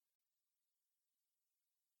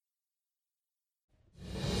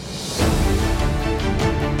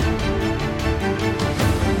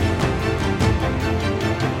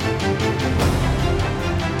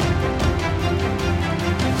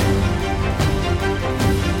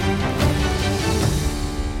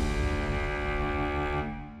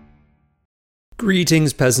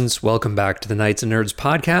Greetings, peasants. Welcome back to the Knights and Nerds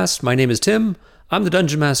podcast. My name is Tim. I'm the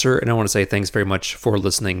Dungeon Master, and I want to say thanks very much for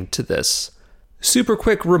listening to this. Super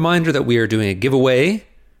quick reminder that we are doing a giveaway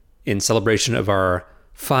in celebration of our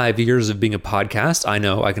 5 years of being a podcast. I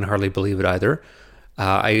know, I can hardly believe it either.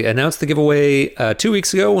 I announced the giveaway 2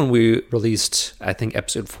 weeks ago when we released, I think,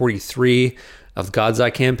 episode 43 of the God's Eye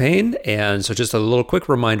campaign. And so just a little quick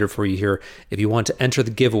reminder for you here. If you want to enter the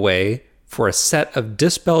giveaway for a set of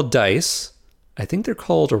Dispel dice, I think they're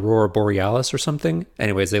called Aurora Borealis or something.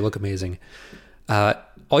 Anyways, they look amazing.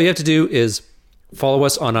 All you have to do is follow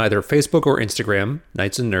us on either Facebook or Instagram,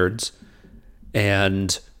 Knights and Nerds,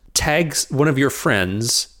 and tag one of your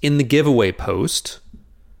friends in the giveaway post.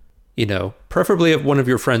 You know, preferably one of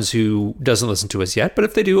your friends who doesn't listen to us yet, but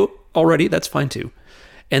if they do already, that's fine too.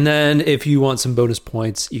 And then if you want some bonus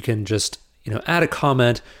points, you can just, add a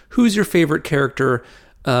comment. Who's your favorite character?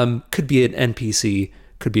 Could be an NPC,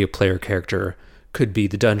 could be a player character, could be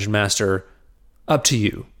the Dungeon Master. Up to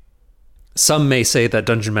you. Some may say that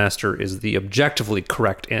Dungeon Master is the objectively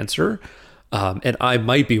correct answer, and I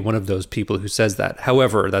might be one of those people who says that.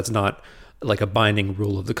 However, that's not like a binding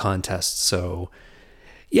rule of the contest. So,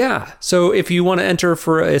 yeah. So if you want to enter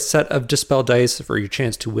for a set of Dispel dice for your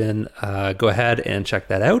chance to win, go ahead and check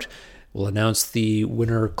that out. We'll announce the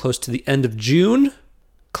winner close to the end of June.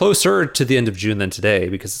 Closer to the end of June than today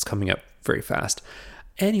because it's coming up very fast.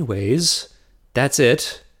 Anyways, that's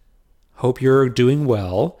it. Hope you're doing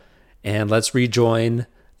well. And let's rejoin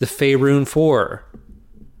the Faerun Four.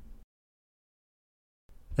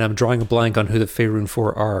 And I'm drawing a blank on who the Faerun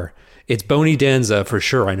Four are. It's Boney Danza for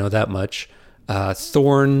sure, I know that much.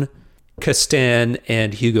 Thorn, Castan,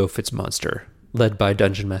 and Hugo Fitzmonster, led by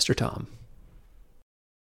Dungeon Master Tom.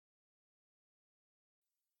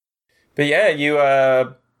 But yeah,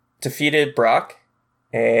 you defeated Brock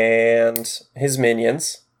and his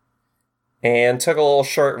minions and took a little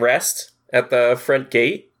short rest at the front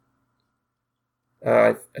gate.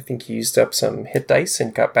 I think he used up some hit dice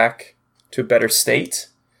and got back to a better state.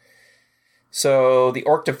 So the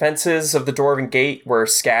orc defenses of the Dwarven Gate were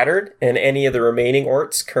scattered, and any of the remaining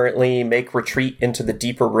orcs currently make retreat into the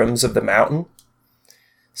deeper rooms of the mountain.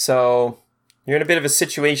 So you're in a bit of a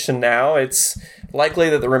situation now. It's likely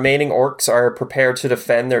that the remaining orcs are prepared to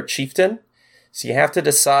defend their chieftain. So you have to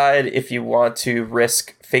decide if you want to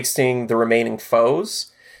risk facing the remaining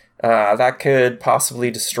foes. That could possibly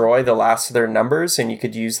destroy the last of their numbers, and you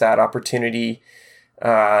could use that opportunity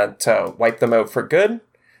to wipe them out for good.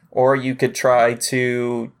 Or you could try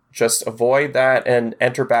to just avoid that and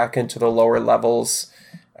enter back into the lower levels,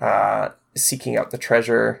 seeking out the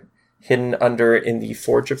treasure hidden under in the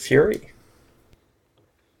Forge of Fury.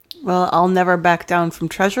 Well, I'll never back down from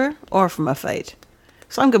treasure or from a fight.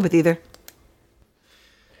 So I'm good with either.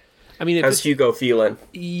 I mean, how's Hugo feeling?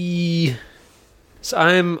 So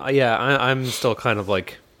I'm still kind of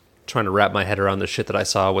like trying to wrap my head around the shit that I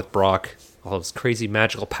saw with Brock. All those crazy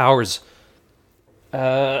magical powers.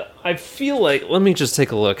 I feel like, let me just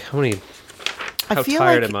take a look. How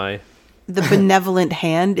tired am I? The benevolent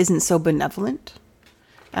hand isn't so benevolent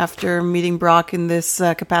after meeting Brock in this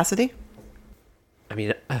capacity. I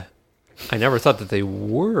mean, I never thought that they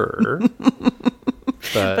were.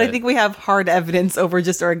 But I think we have hard evidence over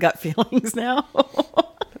just our gut feelings now.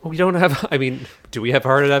 We don't have, I mean, do we have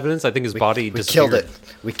hard evidence? I think his body we killed it.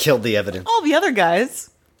 We killed the evidence. All the other guys.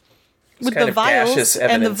 It's with the vials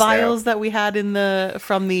and the vials that we had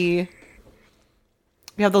we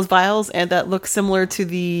have those vials and that look similar to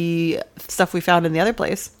the stuff we found in the other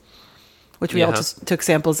place, which we all just took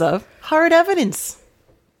samples of. Hard evidence.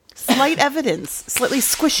 Slight evidence. Slightly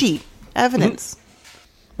squishy evidence.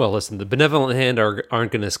 Well, listen, the benevolent hand aren't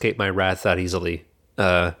going to escape my wrath that easily.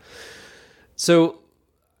 So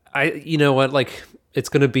you know what, like, it's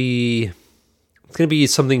going to be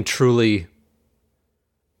something truly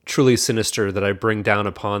sinister that I bring down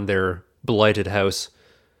upon their blighted house.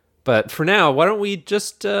 But for now, why don't we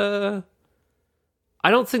just... I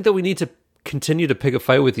don't think that we need to continue to pick a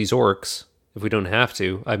fight with these orcs if we don't have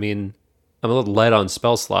to. I mean, I'm a little light on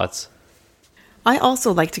spell slots. I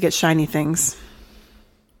also like to get shiny things.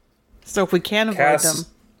 So if we can avoid them...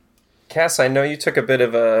 Cass, I know you took a bit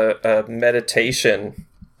of a meditation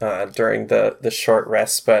during the short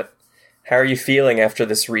rest, but how are you feeling after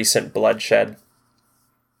this recent bloodshed?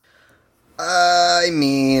 I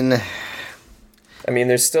mean,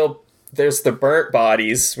 there's the burnt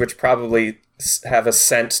bodies, which probably have a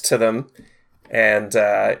scent to them, and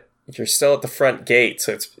you're still at the front gate,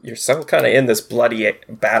 so you're still kind of in this bloody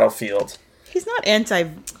battlefield. He's not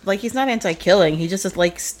anti-killing. He just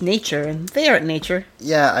likes nature, and they aren't nature.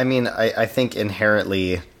 Yeah, I mean, I think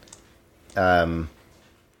inherently,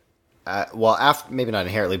 maybe not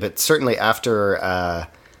inherently, but certainly after.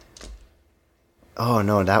 Oh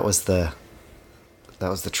no, that was the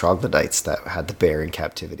troglodytes that had the bear in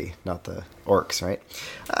captivity, not the orcs, right?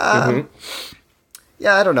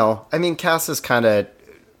 Yeah, I don't know. I mean, Cass is kind of...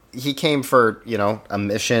 He came for, a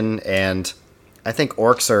mission, and I think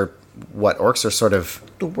orcs are sort of...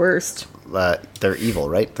 The worst. They're evil,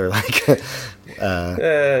 right? They're like...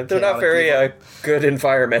 they're not very good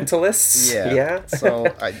environmentalists. Yeah.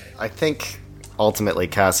 So I think ultimately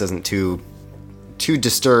Cass isn't too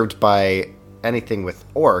disturbed by anything with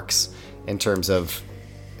orcs in terms of,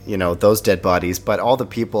 those dead bodies, but all the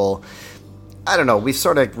people... I don't know, we've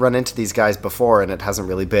sort of run into these guys before, and it hasn't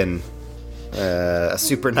really been a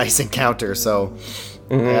super nice encounter, so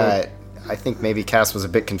I think maybe Cass was a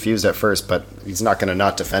bit confused at first, but he's not going to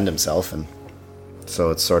not defend himself, and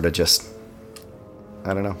so it's sort of just...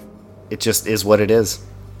 I don't know. It just is what it is.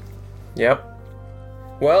 Yep.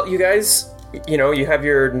 Well, you guys... you have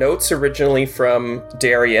your notes originally from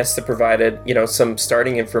Darius that provided, some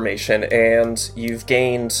starting information, and you've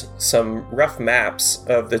gained some rough maps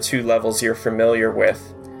of the 2 levels you're familiar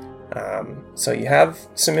with. So you have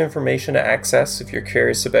some information to access if you're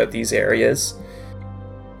curious about these areas.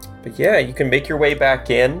 But yeah, you can make your way back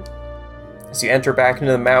in. As you enter back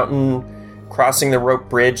into the mountain, crossing the rope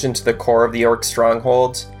bridge into the core of the orc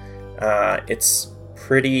stronghold, it's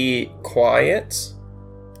pretty quiet.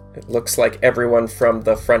 It looks like everyone from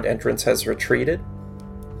the front entrance has retreated.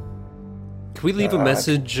 Can we leave a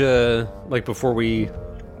message, before we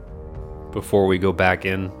go back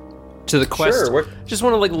in to the quest? Sure. Just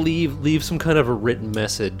want to leave some kind of a written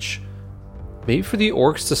message, maybe for the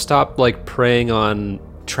orcs to stop preying on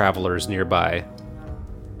travelers nearby.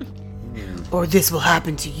 Or this will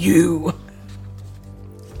happen to you.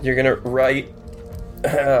 You're gonna write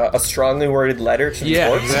a strongly worded letter to the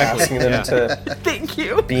orcs, exactly. asking them to Thank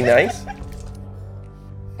you. be nice.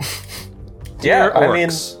 Dear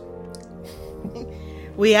orcs,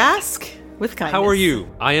 we ask with kindness. how are you?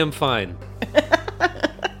 I am fine.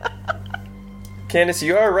 Candace,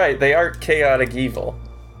 you are right. They are chaotic evil.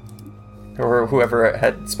 Or whoever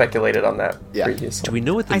had speculated on that previously. Do we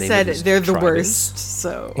know what the I name said of this they're the tribe worst, is?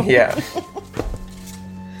 so... Yeah.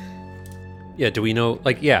 Yeah, do we know...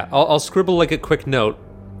 I'll scribble a quick note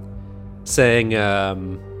saying,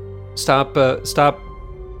 stop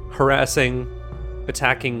harassing,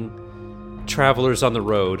 attacking travelers on the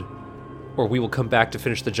road, or we will come back to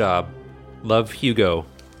finish the job. Love, Hugo.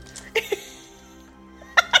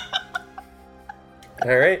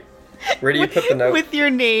 All right. Where do you put the note? With your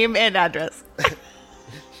name and address.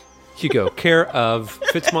 Hugo, care of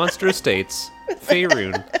Fitzmonster Estates,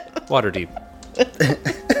 Faerun, Waterdeep.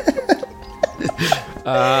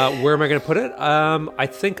 Where am I going to put it? I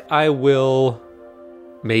think I will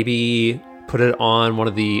maybe put it on one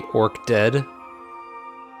of the orc dead.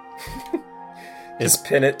 Just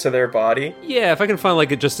pin it to their body? Yeah, if I can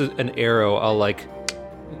find just an arrow, I'll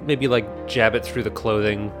maybe jab it through the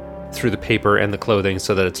clothing, through the paper and the clothing,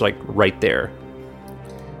 so that it's right there.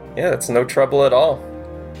 Yeah, that's no trouble at all.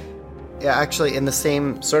 Yeah, actually, in the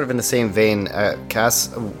same vein,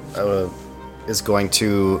 Cass is going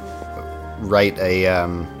to write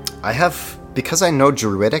because I know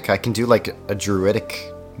Druidic, I can do a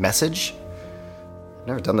Druidic message. I've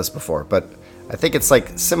never done this before, but I think it's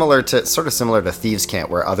similar to Thieves' Cant,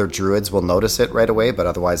 where other druids will notice it right away, but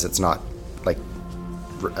otherwise it's not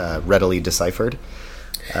readily deciphered.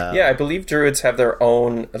 Yeah, I believe druids have their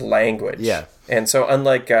own language. Yeah. And so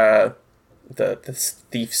unlike the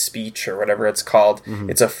thief speech or whatever it's called,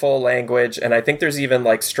 it's a full language, and I think there's even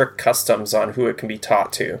strict customs on who it can be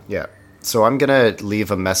taught to. Yeah. So I'm going to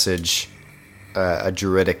leave a message, a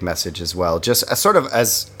druidic message as well, just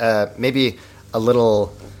as maybe a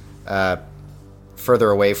little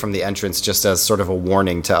further away from the entrance, just as sort of a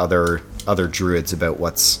warning to other druids about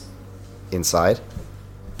what's inside.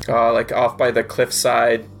 Off by the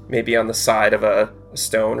cliffside, maybe on the side of a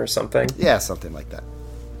stone or something? Yeah, something like that.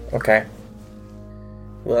 Okay.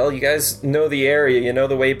 Well, you guys know the area. You know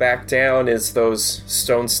the way back down is those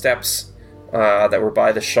stone steps that were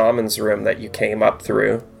by the shaman's room that you came up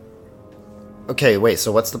through. Okay, wait,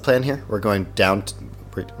 so what's the plan here? We're going down...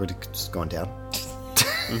 We're just going down?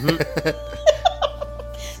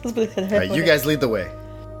 Alright, you guys lead the way.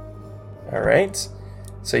 Alright.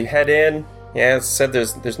 So you head in. Yeah, as I said,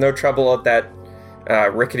 there's no trouble at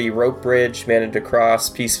that rickety rope bridge, managed to cross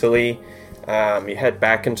peacefully. You head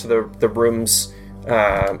back into the rooms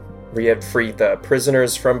where you had freed the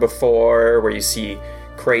prisoners from before, where you see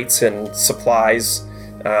crates and supplies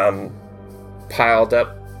piled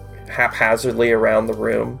up haphazardly around the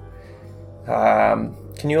room.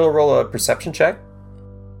 Can you roll a perception check?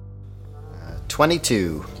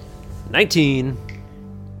 22. 19.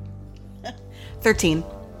 13.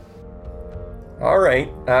 All right.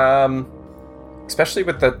 Especially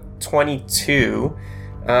with the 22,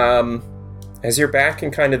 as you're back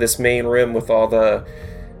in kind of this main room with all the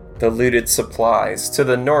looted supplies, to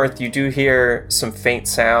the north you do hear some faint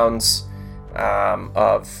sounds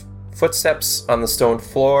of footsteps on the stone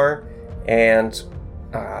floor and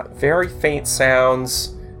very faint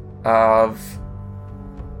sounds of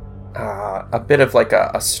a bit of like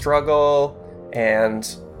a struggle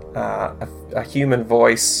and a human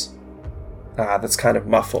voice that's kind of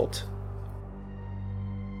muffled.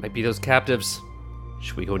 Might be those captives.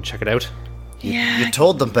 Should we go and check it out? Yeah. You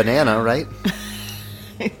told them banana, right?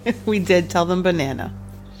 We did tell them banana.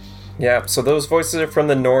 Yeah, so those voices are from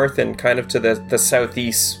the north, and kind of to the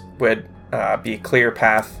southeast would be a clear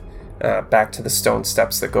path back to the stone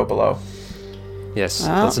steps that go below. Yes,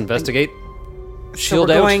 Well, let's investigate. So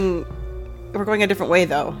we're going a different way,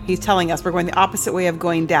 though. He's telling us we're going the opposite way of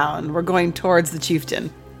going down. We're going towards the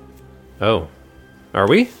chieftain. Oh. Are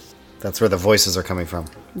we? That's where the voices are coming from.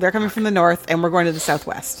 They're coming from the north, and we're going to the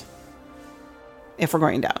southwest. If we're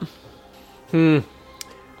going down.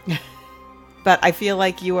 But I feel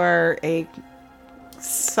like you are a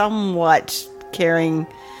somewhat caring,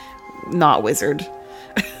 not wizard.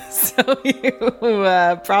 So you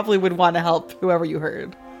probably would want to help whoever you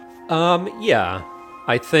heard. Yeah.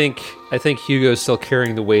 I think Hugo's still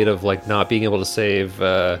carrying the weight of like not being able to save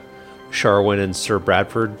Sharwin and Sir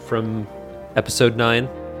Bradford from episode 9,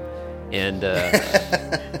 and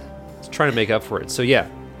trying to make up for it. So yeah,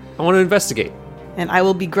 I want to investigate. And I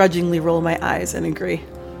will begrudgingly roll my eyes and agree.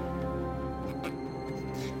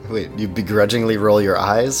 Wait, you begrudgingly roll your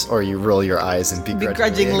eyes, or you roll your eyes and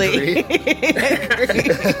begrudgingly agree?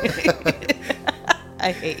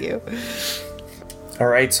 I hate you. All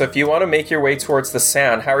right, so if you want to make your way towards the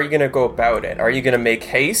sound, how are you going to go about it? Are you going to make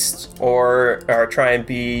haste or try and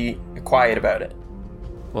be quiet about it?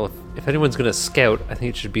 Well, if anyone's going to scout, I think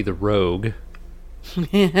it should be the rogue.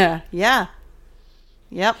 Yeah.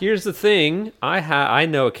 Yep. Here's the thing. I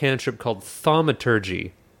know a cantrip called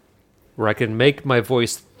thaumaturgy, where I can make my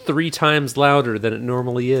voice 3 times louder than it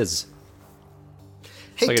normally is.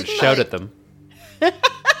 Hey, So I can shout at them.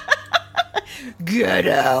 Get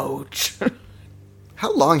out.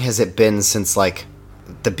 How long has it been since, like,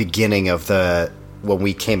 the beginning of when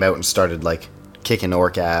we came out and started, like, kicking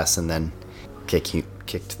orc ass and then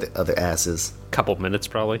kicked the other asses? Couple minutes,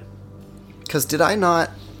 probably. Because did I not,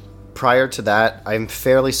 prior to that, I'm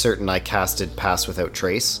fairly certain I casted Pass Without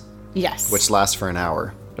Trace, Yes. which lasts for an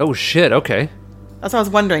hour. Oh, shit, okay. That's what I was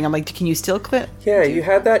wondering. I'm like, can you still quit Yeah, you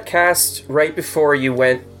had that cast right before you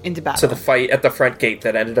went into battle? to the fight at the front gate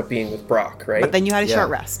that ended up being with Brock, right? But then you had a Yeah. short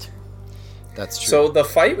rest. That's true. So the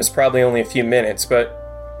fight was probably only a few minutes,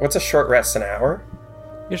 but what's a short rest, an hour?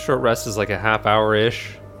 Your short rest is like a half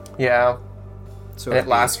hour-ish. Yeah. So And it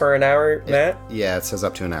lasts for an hour, Matt? Yeah, it says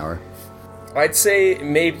up to an hour. I'd say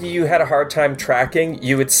maybe you had a hard time tracking.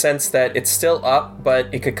 You would sense that it's still up,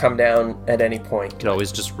 but it could come down at any point. You could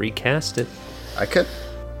always just recast it. I could.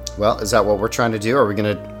 Well, is that what we're trying to do? Are we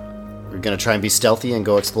gonna try and be stealthy and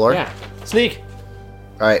go explore? Yeah. Sneak.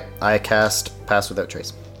 All right. I cast Pass Without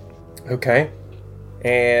Trace. Okay.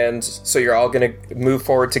 And so you're all going to move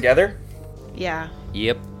forward together? Yeah.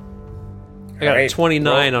 Yep. I got a Alright,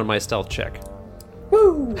 29 on my stealth check.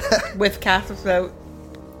 Woo! With Pass Without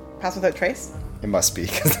Trace? It must be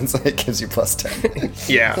because it gives you plus 10.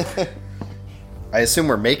 Yeah. I assume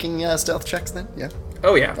we're making stealth checks then. Yeah.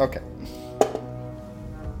 Oh, yeah. Okay.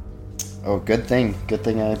 Oh, good thing. Good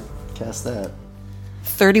thing I cast that.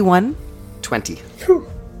 31. 20.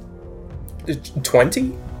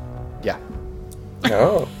 20? Yeah.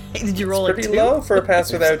 Oh. Did you roll Pretty it too? low for a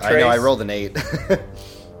pass without trace. I know. I rolled an 8.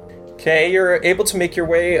 Okay, you're able to make your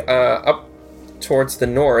way up towards the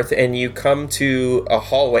north, and you come to a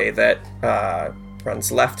hallway that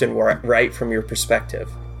runs left and right from your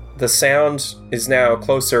perspective. The sound is now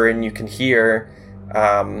closer, and you can hear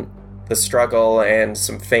the struggle and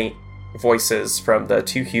some faint voices from the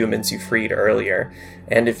 2 humans you freed earlier.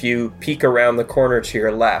 And if you peek around the corner to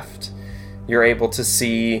your left, you're able to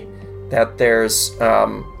see that there's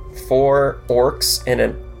 4 orcs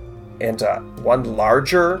and one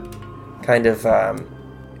larger kind of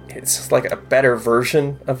it's like a better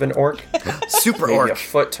version of an orc. Super Maybe orc. a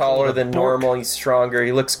foot taller than normal. He's stronger.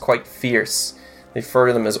 He looks quite fierce. They refer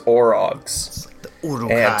to them as orogs.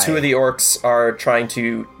 And 2 of the orcs are trying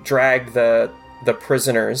to drag the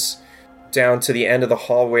prisoners down to the end of the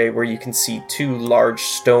hallway, where you can see 2 large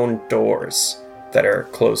stone doors that are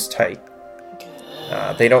closed tight.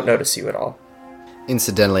 They don't notice you at all.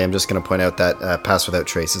 Incidentally, I'm just going to point out that Pass Without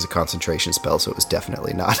Trace is a concentration spell, so it was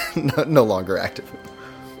definitely not no longer active.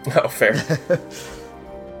 Oh, fair.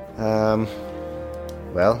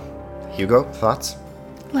 Well, Hugo, thoughts?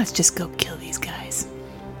 Let's just go kill these guys.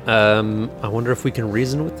 I wonder if we can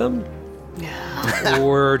reason with them? Yeah.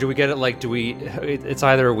 Or do we get it like, it's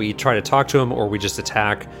either we try to talk to them or we just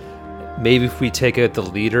attack. Maybe if we take out the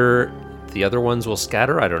leader, the other ones will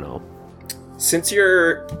scatter? I don't know. Since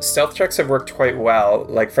your stealth checks have worked quite well,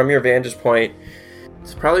 like from your vantage point,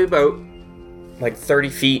 it's probably about like 30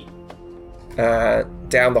 feet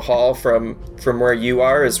down the hall from where you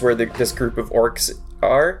are is where this group of orcs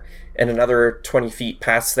are, and another 20 feet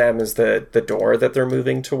past them is the door that they're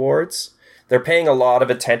moving towards. They're paying a lot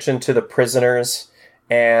of attention to the prisoners,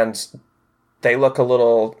 and they look a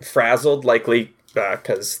little frazzled, likely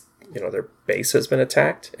because their base has been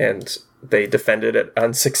attacked and they defended it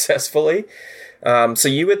unsuccessfully. So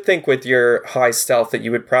you would think with your high stealth that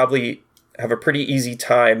you would probably have a pretty easy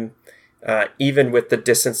time, even with the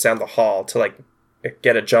distance down the hall, to like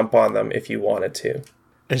get a jump on them if you wanted to.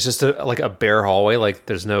 It's just like a bare hallway, like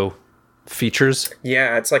there's no features?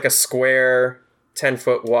 Yeah, it's like a square,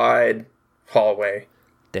 10-foot wide hallway.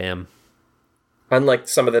 Damn. Unlike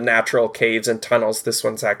some of the natural caves and tunnels, this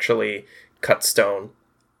one's actually cut stone.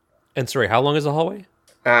 And sorry, how long is the hallway?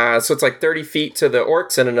 So it's like 30 feet to the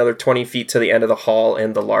orcs and another 20 feet to the end of the hall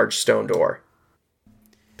and the large stone door.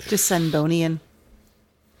 Just send Boney in.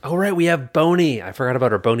 Oh, right, we have Boney. I forgot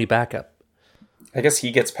about our Boney backup. I guess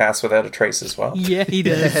he gets past without a trace as well. Yeah, he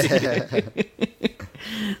does.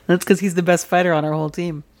 That's because he's the best fighter on our whole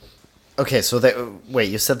team. Okay, so wait,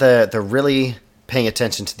 you said they're really paying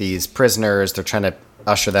attention to these prisoners. They're trying to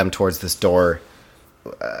usher them towards this door.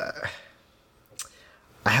 I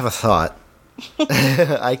have a thought.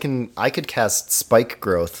 I could cast spike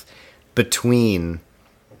growth between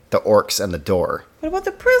the orcs and the door. What about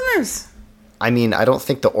the prisoners? I mean, I don't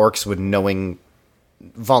think the orcs would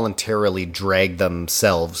voluntarily drag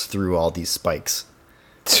themselves through all these spikes.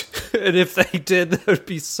 And if they did, that would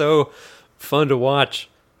be so fun to watch.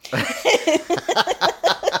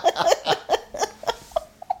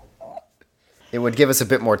 It would give us a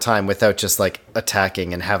bit more time without just like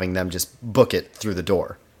attacking and having them just book it through the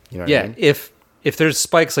door. You know what I mean? If there's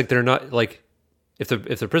spikes, like they're not like if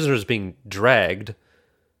the prisoner is being dragged,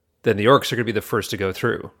 then the orcs are going to be the first to go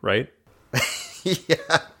through, right?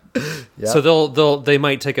 Yeah. So they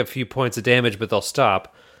might take a few points of damage, but they'll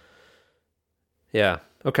stop. Yeah.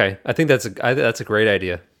 Okay. I think that's a great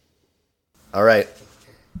idea. All right.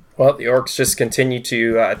 Well, the orcs just continue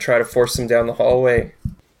to try to force them down the hallway.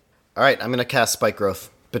 All right. I'm going to cast spike growth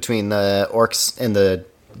between the orcs and the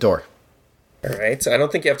door. All right. So I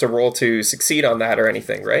don't think you have to roll to succeed on that or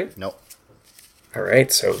anything, right? Nope. All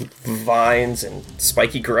right. So vines and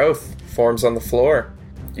spiky growth forms on the floor.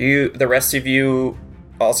 The rest of you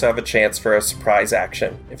also have a chance for a surprise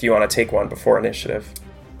action if you want to take one before initiative.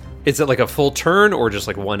 Is it like a full turn or just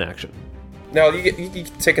like one action? No, you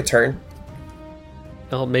take a turn.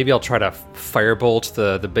 Well, maybe I'll try to firebolt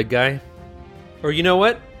the big guy. Or you know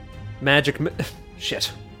what?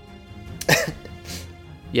 Shit.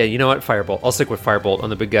 Yeah, you know what? Firebolt. I'll stick with firebolt on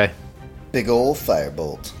the big guy. Big ol'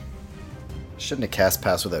 firebolt. Shouldn't have cast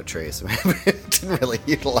Pass Without Trace. Didn't really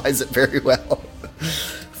utilize it very well.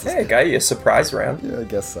 Hey, got you a surprise round. Yeah, I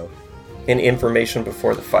guess so. And information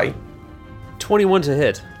before the fight. 21 to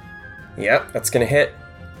hit. Yep, that's going to hit.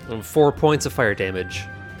 And 4 points of fire damage.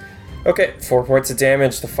 Okay, 4 points of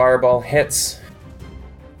damage. The fireball hits.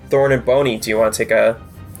 Thorn and Boney, do you want to take a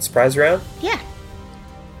surprise round? Yeah.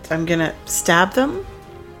 I'm going to stab them.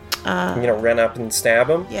 I'm going to run up and stab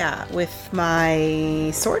them. Yeah, with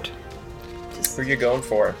my sword. Who are you going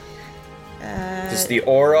for? Just the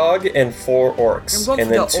Orog and 4 orcs. I'm going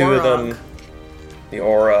and then for the 2 Orog. of them. The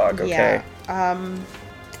Orog, okay. Yeah.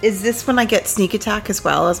 Is this when I get sneak attack as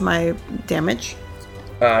well as my damage?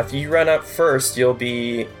 If you run up first, you'll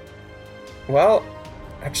be... Well,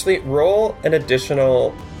 actually, roll an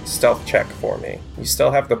additional stealth check for me. You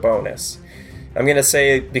still have the bonus. I'm going to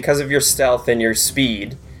say, because of your stealth and your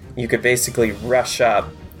speed, you could basically rush up,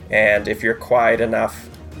 and if you're quiet enough,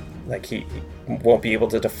 like he won't be able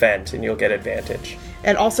to defend, and you'll get advantage.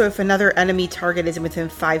 And also, if another enemy target is within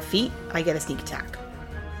 5 feet, I get a sneak attack.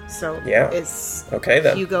 So, yeah. Okay,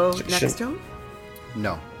 then. Hugo next to him?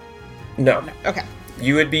 No. No. Okay.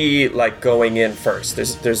 You would be, like, going in first.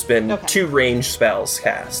 There's been 2 ranged spells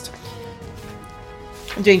cast.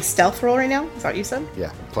 I'm doing stealth roll right now? Is that what you said?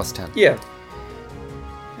 Yeah, plus 10. Yeah.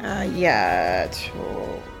 Yeah.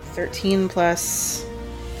 13 plus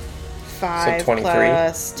 5 So 23.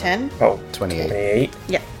 plus 10. Oh, 28. 28.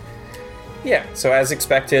 Yeah. Yeah, so as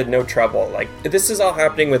expected, no trouble. Like, this is all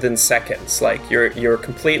happening within seconds. Like, you're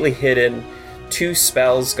completely hidden, 2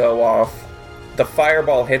 spells go off, the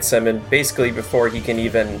fireball hits him, and basically before he can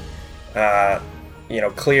even,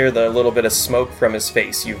 clear the little bit of smoke from his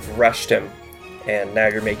face, you've rushed him, and now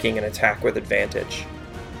you're making an attack with advantage.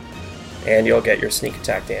 And you'll get your sneak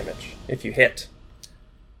attack damage if you hit.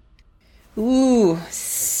 Ooh,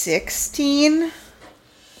 16?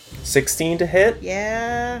 16 to hit?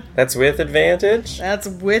 Yeah. That's with advantage? That's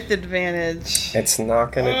with advantage. It's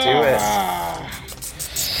not gonna do it.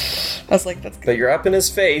 I was like, that's good. But you're up in his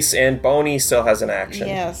face, and Boney still has an action.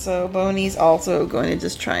 Yeah, so Boney's also going to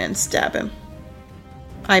just try and stab him.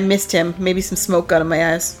 I missed him. Maybe some smoke got in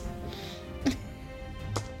my eyes.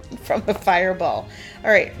 From the fireball.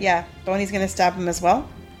 Alright, yeah. Boney's going to stab him as well.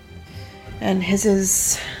 And his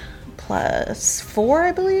is +4,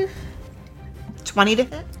 I believe. 20 to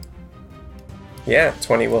hit. Yeah,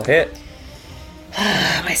 20 will hit.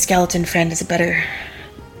 My skeleton friend is a better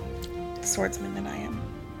swordsman than I am.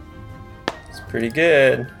 It's pretty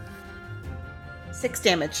good. 6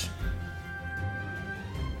 damage.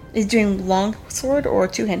 Is he doing long sword or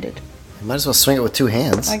two-handed? You might as well swing it with 2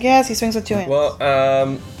 hands. I guess he swings with 2 hands. Well,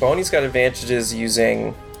 Boney's got advantages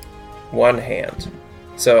using 1 hand.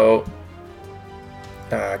 So,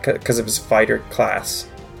 because of his fighter class.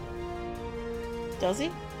 Does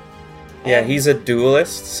he? Yeah, he's a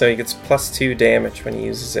duelist, so he gets +2 damage when he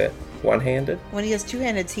uses it one-handed. When he has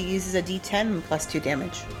two-handed, he uses a d10 +2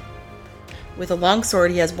 damage. With a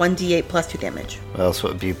longsword, he has 1d8 +2 damage. Well, so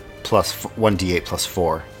it would be +1d8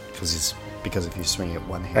 +4, because if you swing it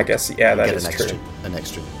one hand, I guess, yeah, that get is true. an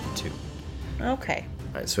extra 2. Okay.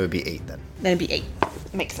 All right, so it would be 8 then. Then it'd be 8.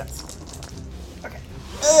 Makes sense. Okay.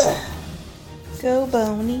 Ugh. Go,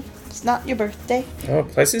 Boney. It's not your birthday. Oh,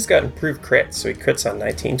 plus he's got improved crit, so he crits on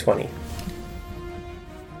 19/20.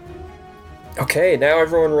 Okay, now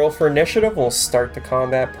everyone roll for initiative. We'll start the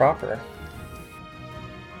combat proper.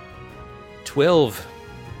 12.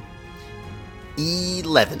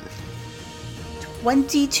 11.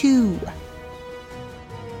 22.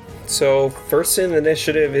 So, first in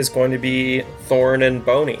initiative is going to be Thorn and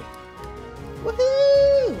Boney.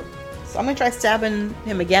 Woohoo! So I'm gonna try stabbing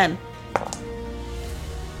him again.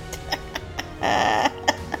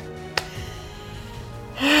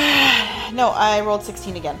 No, I rolled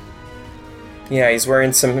 16 again. Yeah, he's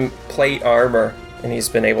wearing some plate armor, and he's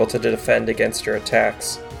been able to defend against your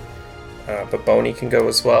attacks. But Boney can go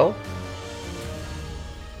as well.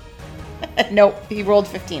 Nope, he rolled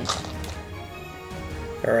 15.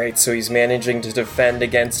 Alright, so he's managing to defend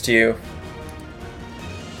against you.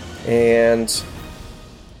 And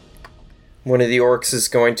one of the orcs is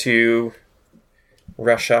going to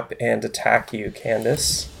rush up and attack you,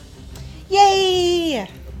 Candace. Yay!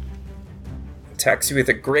 Attacks you with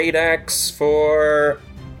a great axe for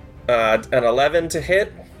an 11 to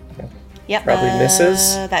hit. Yep. Probably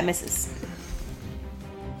misses. That misses.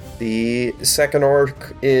 The second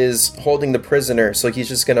orc is holding the prisoner, so he's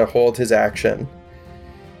just going to hold his action.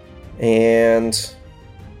 And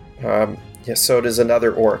so does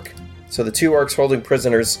another orc. So the 2 orcs holding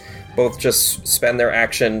prisoners both just spend their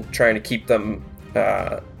action trying to keep them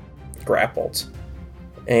grappled.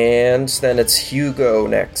 And then it's Hugo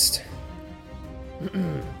next.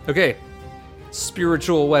 Okay.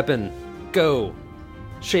 Spiritual weapon. Go.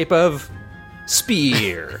 Shape of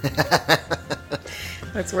spear.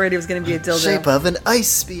 I was worried it was going to be a dildo. Shape of an ice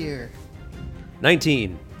spear.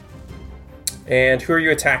 19. And who are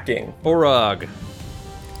you attacking? Orog.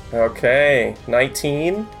 Okay,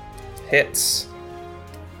 19 hits.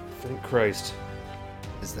 Thank Christ.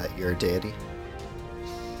 Is that your deity?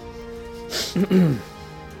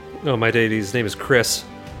 Oh, my deity's name is Chris.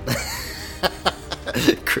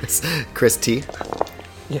 Chris T.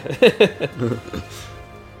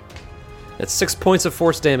 That's 6 points of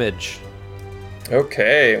force damage.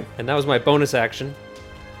 Okay. And that was my bonus action.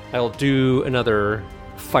 I'll do another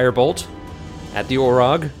firebolt at the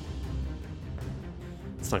Orog.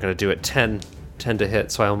 It's not going to do it. 10 to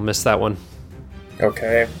hit, so I'll miss that one.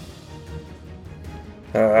 Okay.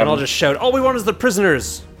 And I'll just shout, all we want is the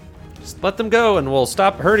prisoners! Just let them go and we'll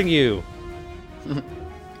stop hurting you.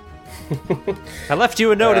 I left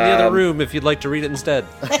you a note in the other room if you'd like to read it instead.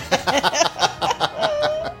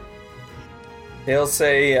 He'll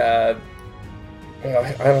say, I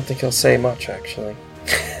don't think he'll say much, actually.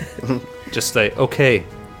 Just say, okay.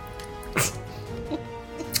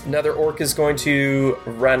 Another orc is going to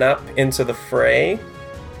run up into the fray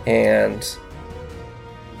and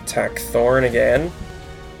attack Thorn again.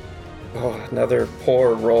 Oh, another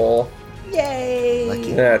poor roll. Yay!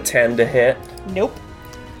 Lucky. 10 to hit. Nope.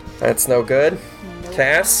 That's no good. Nope.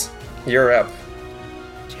 Cass? You're up.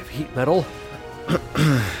 Do you have heat metal?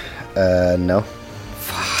 No.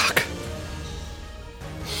 Fuck.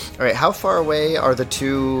 All right, how far away are the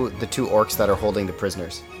two orcs that are holding the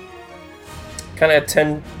prisoners? Kind of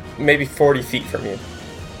 10, maybe 40 feet from you.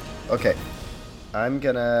 Okay. I'm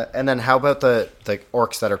gonna... And then how about the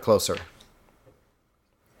orcs that are closer?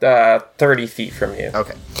 30 feet from you.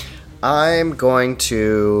 Okay. I'm going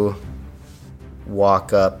to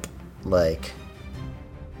walk up,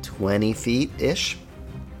 20 feet-ish.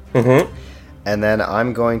 Mm-hmm. And then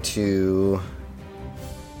I'm going to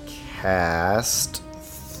cast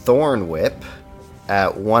Thorn Whip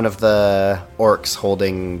at one of the orcs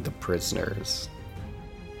holding the prisoners.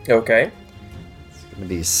 Okay. It's going to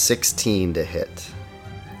be 16 to hit.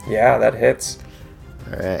 Yeah, that hits.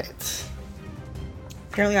 All right.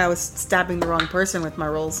 Apparently I was stabbing the wrong person with my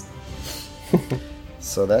rolls.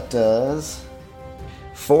 So that does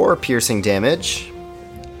 4 piercing damage.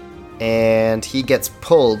 And he gets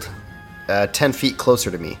pulled 10 feet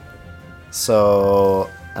closer to me. So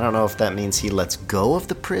I don't know if that means he lets go of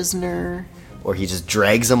the prisoner or he just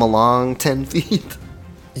drags him along 10 feet.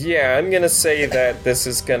 Yeah, I'm going to say that this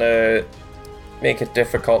is going to make it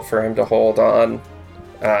difficult for him to hold on.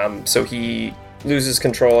 So he loses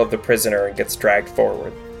control of the prisoner and gets dragged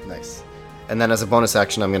forward. Nice. And then as a bonus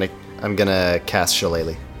action, I'm gonna cast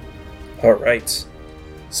Shillelagh. All right.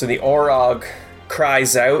 So the Orog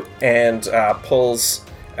cries out and pulls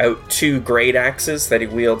out 2 great axes that he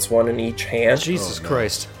wields, one in each hand. Jesus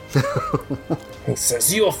Christ. He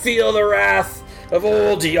says, "You'll feel the wrath of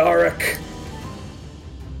old Yarick."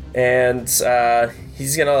 And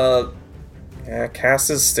he's gonna... Cass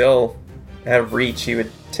is still out of reach. He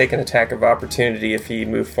would take an attack of opportunity if he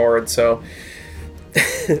moved forward, so...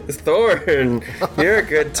 Thorn, you're a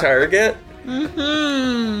good target. I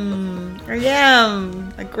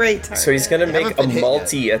am a great target. So he's gonna make a been hit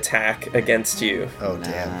multi-attack against you. Oh,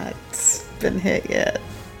 damn. Not been hit yet.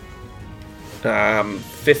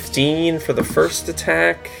 15 for the first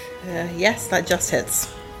attack. Yes, that just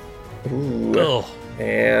hits. Ooh. Ugh.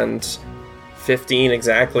 And 15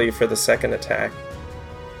 exactly for the second attack.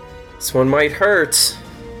 This one might hurt.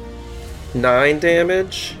 9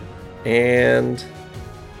 damage and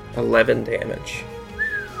 11 damage.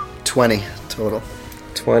 20 total.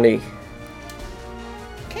 20.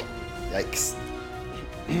 Okay, Yikes.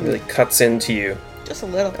 Really cuts into you. just a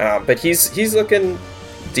little. But he's looking,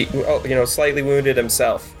 slightly wounded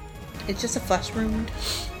himself. It's just a flesh wound.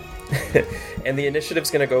 And the initiative's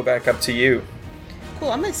gonna go back up to you.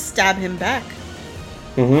 Cool, I'm gonna stab him back.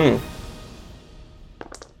 Mm-hmm.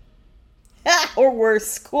 Or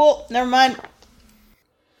worse. Cool, never mind.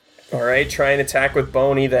 Alright, try and attack with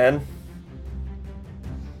Boney then.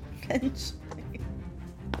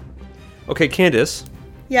 Okay, Candace.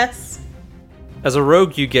 Yes. As a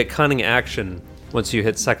rogue, you get cunning action once you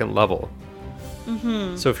hit second level.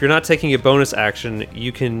 Mm-hmm. So if you're not taking a bonus action,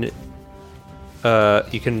 you can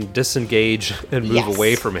disengage and move Yes.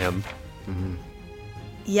 away from him. Mm-hmm.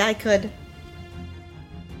 Yeah, I could.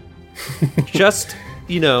 Just,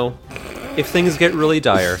 if things get really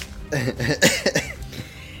dire.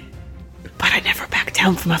 But I never back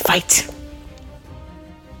down from a fight.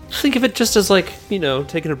 Think of it just as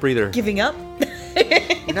taking a breather. Giving up?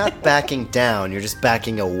 You're not backing down, you're just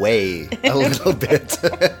backing away a little bit.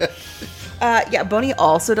 Yeah, Boney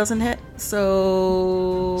also doesn't hit,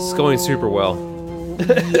 so... It's going super well.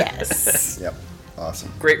 Yes. Yep,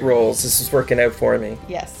 awesome. Great rolls. This is working out for me.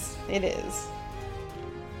 Yes, it is.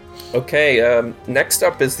 Okay, next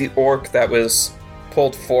up is the orc that was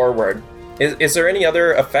pulled forward. Is there any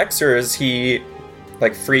other effects, or is he,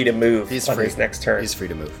 free to move He's on free. his next turn? He's free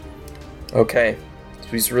to move. Okay. So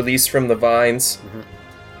he's released from the vines,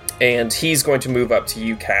 and he's going to move up to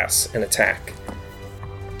you, Cass, and attack.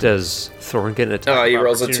 Does Thorn get an attack? Oh, he of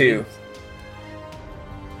rolls a opportunity?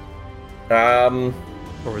 2.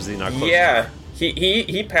 Or was he not close Yeah. enough?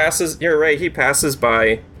 He passes, you're right, he passes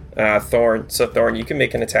by Thorn. So Thorn, you can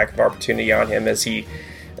make an attack of opportunity on him as he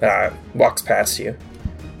walks past you.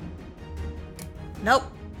 Nope.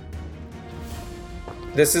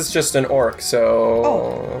 This is just an orc, so...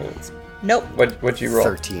 Oh. Nope. What'd you roll?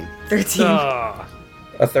 13. 13. Ah.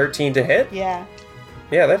 A 13 to hit? Yeah.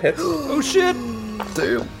 Yeah, that hits. Oh shit!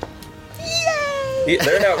 Damn.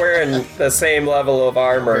 They're not wearing the same level of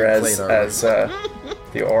armor Great as plate armor.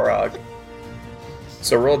 the Orog.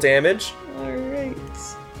 So roll damage. Alright.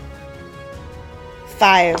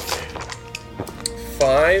 5.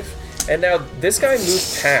 5. And now this guy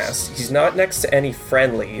moved past. He's not next to any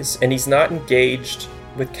friendlies, and he's not engaged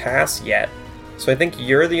with Cass yet. So I think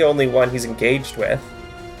you're the only one he's engaged with.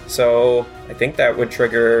 So I think that would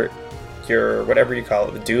trigger your whatever you call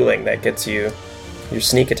it, the dueling that gets you your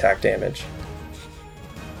sneak attack damage.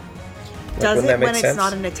 Does it when it's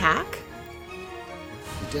not an attack?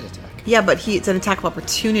 He did attack. Yeah, but it's an attack of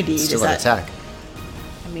opportunity. Still an attack.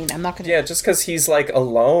 I mean, I'm not gonna. Yeah, just because he's like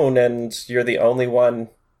alone and you're the only one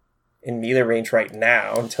in melee range right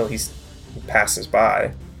now until he passes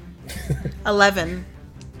by. 11.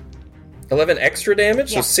 11 extra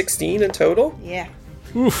damage, Yeah. so 16 in total. Yeah,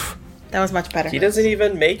 Oof. that was much better. He doesn't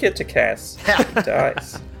even make it to cast. He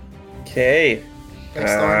dies. Okay.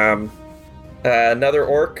 Thanks, Thorn. Another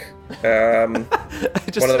orc. One of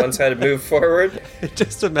the ones had to move forward.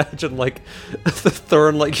 Just imagine like the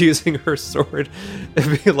Thorn like using her sword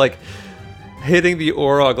and being like hitting the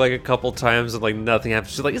Orog like a couple times and like nothing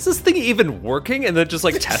happens. She's like, is this thing even working? And then just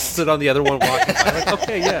like tests it on the other one walking by. Like,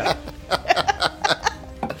 okay, yeah.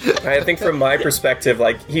 I think from my perspective,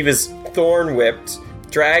 like, he was thorn whipped,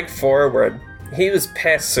 dragged forward. He was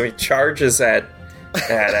pissed, so he charges at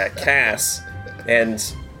Cass, and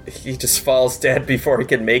he just falls dead before he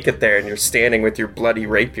can make it there, and you're standing with your bloody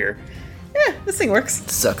rapier. Yeah, this thing works.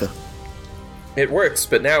 Sucker. It works,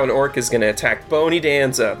 but now an orc is going to attack Bony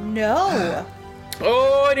Danza. No.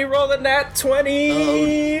 Oh, and he rolled a nat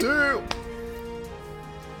 20! Oh,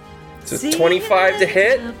 So 25 to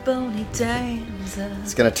hit.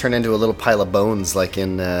 It's gonna turn into a little pile of bones, like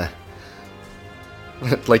in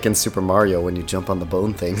like in Super Mario when you jump on the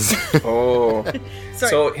bone things. Oh. Sorry.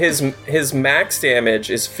 So his max damage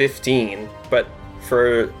is 15, but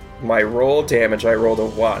for my roll damage, I rolled a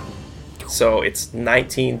 1. So it's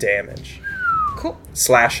 19 damage. Cool.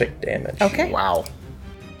 Slashing damage. Okay. Wow.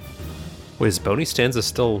 Wait, is Bony Stanza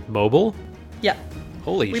still mobile? Yeah.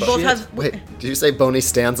 Holy We shit. both have. Wait, did you say Bony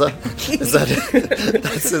Stanza? Is that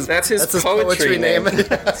That's his poetry name?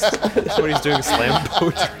 That's what he's doing, slam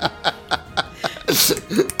poetry.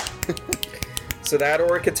 So that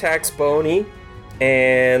orc attacks Bony,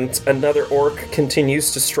 and another orc continues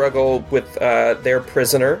to struggle with their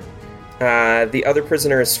prisoner. The other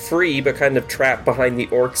prisoner is free, but kind of trapped behind the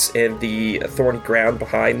orcs and the thorny ground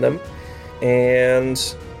behind them.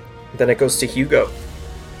 And then it goes to Hugo.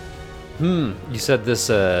 You said this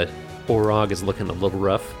Orog is looking a little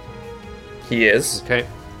rough. He is. Okay,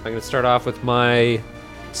 I'm gonna start off with my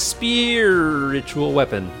spiritual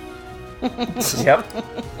weapon. Yep.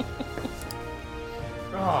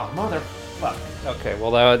 Oh, motherfuck. Okay,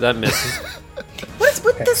 well that misses. What is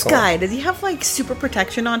with this Excellent. guy? Does he have like super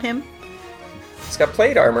protection on him? He's got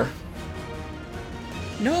plate armor.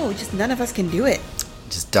 No, just none of us can do it.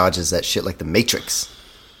 Just dodges that shit like the Matrix.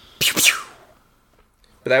 Pew, pew.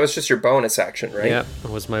 But that was just your bonus action, right? Yeah,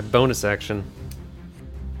 that was my bonus action.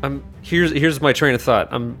 Here's my train of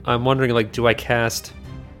thought. I'm wondering, like, do I cast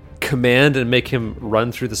command and make him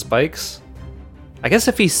run through the spikes? I guess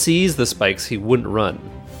if he sees the spikes, he wouldn't run.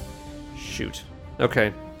 Shoot.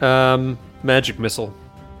 Okay. Magic missile.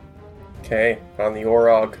 Okay, on the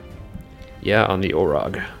Orog. Yeah, on the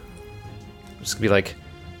Orog. I'm just gonna be like,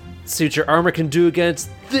 see what your armor can do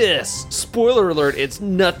against this. Spoiler alert, it's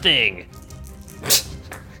nothing.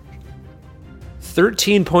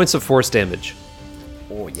 13 points of force damage.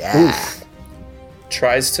 Oh yeah.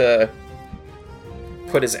 Tries to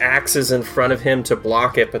put his axes in front of him to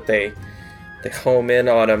block it, but they home in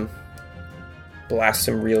on him. Blast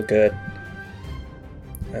him real good.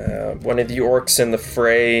 One of the orcs in the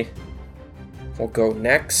fray will go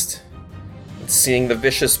next. Seeing the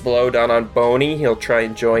vicious blow down on Boney, he'll try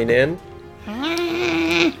and join in.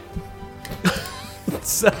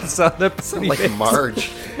 Sound Like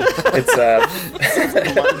Marge.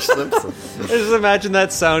 It's Marge Simpson. I just imagine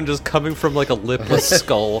that sound just coming from like a lipless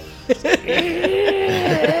skull.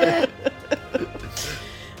 It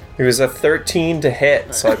was a 13 to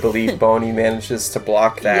hit, so I believe Boney manages to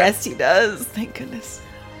block that. Yes, he does. Thank goodness.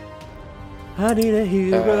 I need a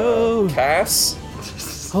hero. Pass.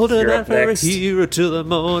 Holding you're out up for a next. hero till the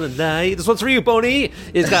morning light. This one's for you, Boney.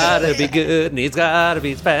 It's gotta be good, and he's gotta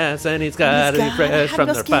be fast, and he's gotta be fresh from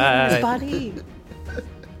the fight. Body.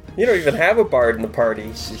 You don't even have a bard in the party.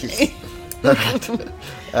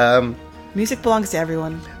 Music belongs to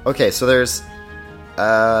everyone. Okay, so there's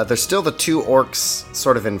still the two orcs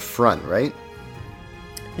sort of in front, right?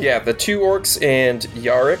 Yeah, the two orcs and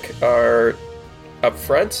Yarick are up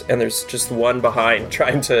front, and there's just one behind,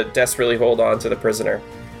 trying to desperately hold on to the prisoner.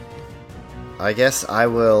 I guess I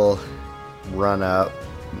will run up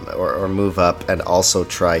or move up and also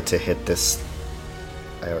try to hit this.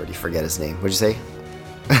 I already forget his name. What'd you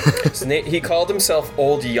say? He called himself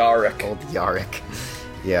Old Yarick. Old Yarick.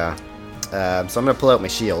 Yeah. So I'm gonna pull out my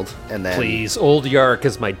shield and then Please, old Yark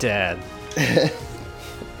is my dad.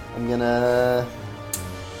 I'm gonna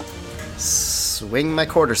swing my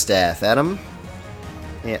quarterstaff at him.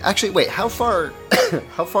 Yeah, actually, wait, how far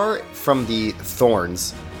how far from the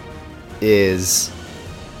thorns is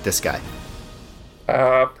this guy?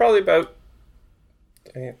 Probably about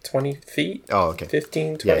 20 feet. Oh, okay.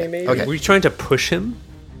 15, 20 maybe. Okay. Were you trying to push him?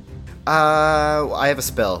 I have a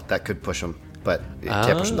spell that could push him, but it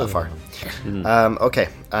can't push him that far. Okay,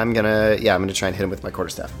 I'm gonna try and hit him with my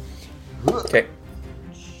quarterstaff. Okay.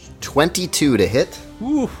 22 to hit.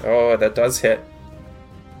 Ooh. Oh, that does hit.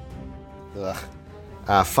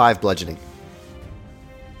 5 bludgeoning.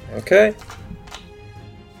 Okay.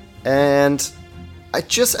 And I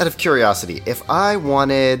just out of curiosity, if I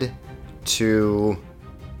wanted to...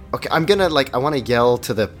 Okay, I want to yell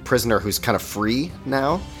to the prisoner who's kind of free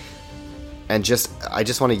now. And I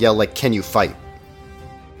just want to yell, can you fight?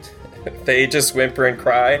 They just whimper and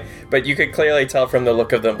cry, but you could clearly tell from the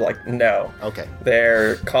look of them, no. Okay.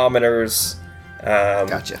 They're commoners.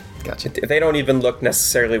 Gotcha. They don't even look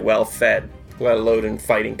necessarily well fed, let alone in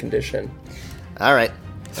fighting condition. All right.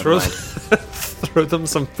 Throw them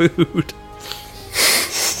some food.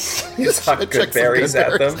 You huck good berries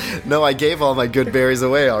at them. No, I gave all my good berries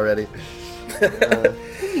away already.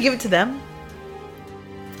 Didn't you give it to them?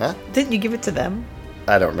 Huh? Didn't you give it to them?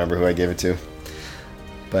 I don't remember who I gave it to.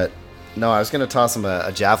 But, no, I was going to toss him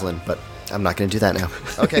a javelin, but I'm not going to do that now.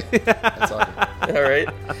 Okay. That's all. All right.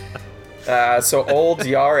 So old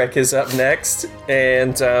Yarrick is up next,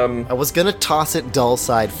 and... I was going to toss it dull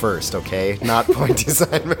side first, okay? Not pointy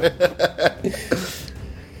side.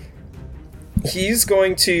 He's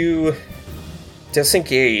going to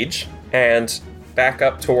disengage and back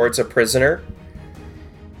up towards a prisoner.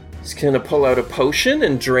 He's going to pull out a potion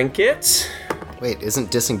and drink it. Wait,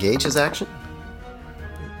 isn't disengage his action?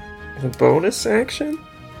 A bonus action?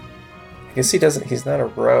 I guess he doesn't. He's not a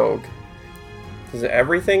rogue. Does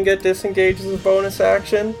everything get disengaged as a bonus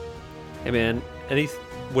action? Hey man,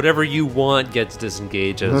 whatever you want gets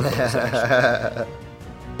disengaged as a bonus action.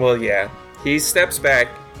 Well, yeah. He steps back.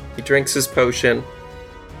 He drinks his potion,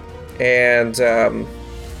 and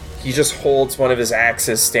he just holds one of his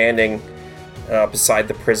axes standing beside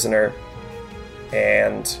the prisoner,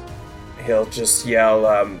 and he'll just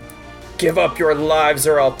yell, "Give up your lives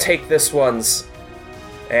or I'll take this one's."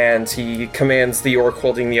 And he commands the orc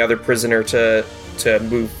holding the other prisoner to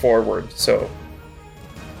move forward.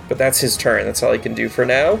 But that's his turn. That's all he can do for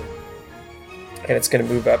now. And it's going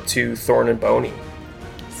to move up to Thorn and Bony.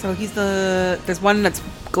 So there's one that's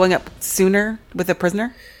going up sooner with a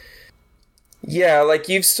prisoner? Yeah,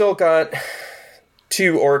 you've still got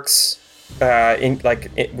 2 orcs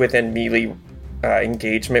within melee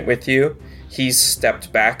engagement with you. He's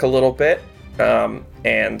stepped back a little bit,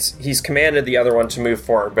 and he's commanded the other one to move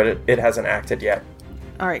forward, but it hasn't acted yet.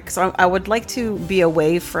 All right, so I would like to be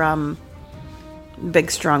away from big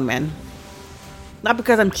strong men. Not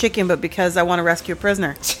because I'm chicken, but because I want to rescue a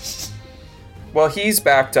prisoner. Well, he's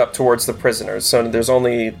backed up towards the prisoners, so there's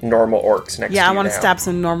only normal orcs next to you. Yeah, I want to stab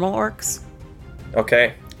some normal orcs.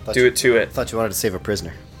 Okay, do it to it. I thought you wanted to save a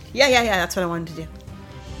prisoner. Yeah, that's what I wanted to do.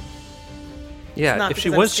 Yeah,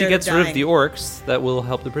 once she gets rid of the orcs, that will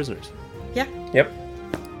help the prisoners. Yeah. Yep.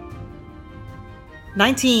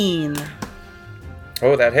 19.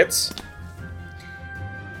 Oh, that hits.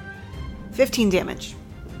 15 damage.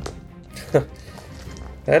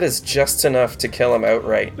 That is just enough to kill him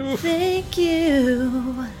outright. Thank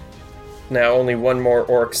you. Now only one more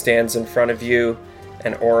orc stands in front of you,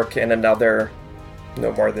 an orc and another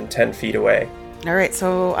no more than 10 feet away. All right,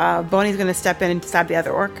 so Boney's going to step in and stab the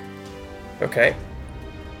other orc. Okay.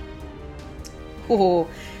 Ooh.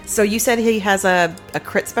 So you said he has a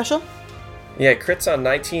crit special? Yeah, crits on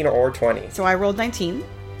 19 or 20. So I rolled 19.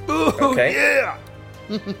 Okay. Yeah!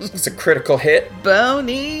 It's a critical hit.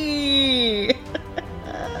 Boney!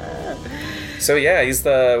 So yeah, he's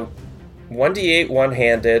the 1d8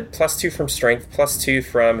 one-handed, +2 from strength, +2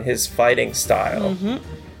 from his fighting style. Mm-hmm.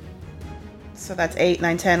 So that's 8,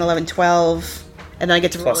 9, 10, 11, 12. And then I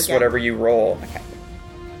get to roll again. Plus whatever you roll. Okay.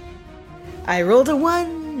 I rolled a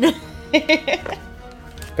 1.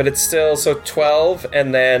 But it's still, 12,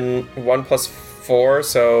 and then 1 + 4,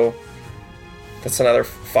 so that's another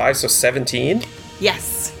 5, so 17?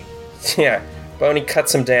 Yes. Yeah, Boney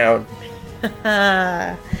cuts him down.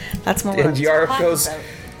 That's more. And Yarp goes,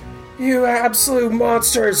 "You absolute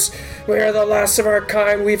monsters! We are the last of our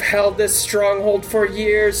kind. We've held this stronghold for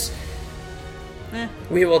years.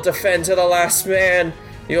 We will defend to the last man.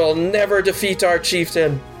 You'll never defeat our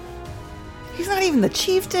chieftain." He's not even the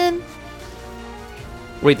chieftain.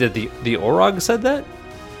 Wait, did the Orog said that?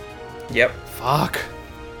 Yep. Fuck.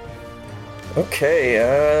 Okay,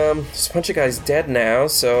 there's a bunch of guys dead now,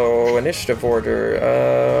 so initiative order.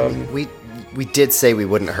 we did say we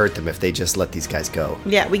wouldn't hurt them if they just let these guys go.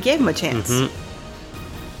 Yeah, we gave them a chance.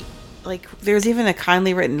 Mm-hmm. Like, there's even a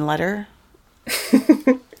kindly written letter.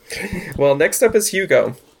 Well, next up is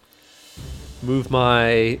Hugo. Move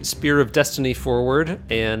my Spear of Destiny forward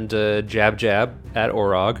and jab at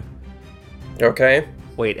Orog. Okay.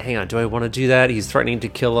 Wait, hang on. Do I want to do that? He's threatening to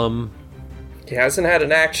kill him. He hasn't had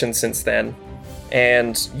an action since then.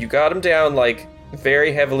 And you got him down, like,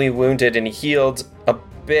 very heavily wounded, and he healed a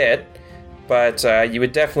bit. But you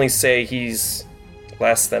would definitely say he's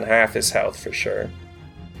less than half his health for sure.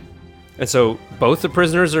 And so both the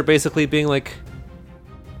prisoners are basically being, like...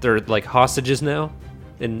 They're, like, hostages now?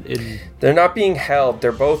 They're not being held.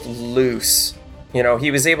 They're both loose. You know,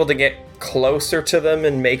 he was able to get closer to them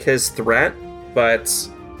and make his threat, but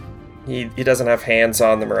he doesn't have hands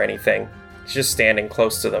on them or anything. He's just standing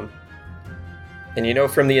close to them. And you know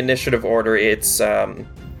from the initiative order, it's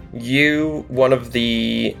you, one of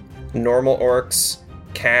the normal orcs,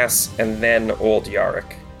 Cass, and then Old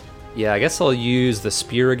Yarick. Yeah, I guess I'll use the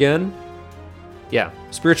spear again. Yeah,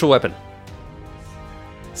 spiritual weapon.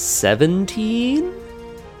 17?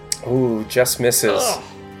 Ooh, just misses. Ugh.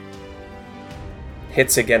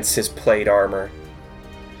 Hits against his plate armor.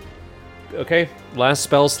 Okay, last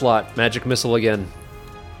spell slot. Magic missile again.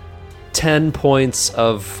 10 points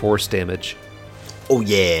of force damage. Oh,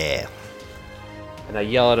 yeah. And I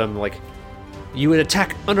yell at him like, you would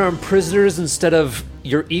attack unarmed prisoners instead of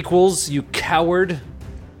your equals, you coward.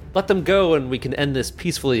 Let them go and we can end this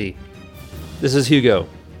peacefully. This is Hugo.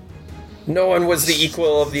 No one was the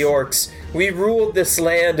equal of the orcs. We ruled this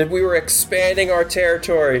land and we were expanding our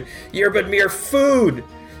territory. You're but mere food.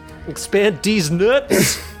 Expand these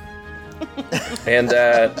nuts. And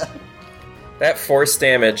that force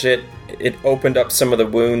damage, it opened up some of the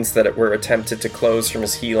wounds that were attempted to close from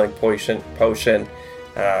his healing potion.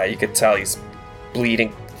 You could tell he's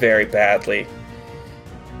bleeding very badly.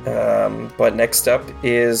 But next up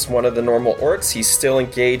is one of the normal orcs. He's still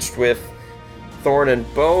engaged with Thorn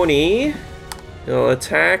and Boney. He'll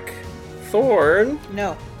attack Thorn.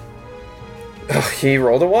 No. Oh, he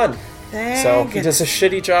rolled a 1. So he does a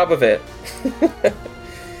shitty job of it.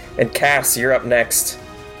 And Cass, you're up next.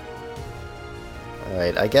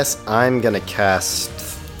 Alright, I guess I'm gonna cast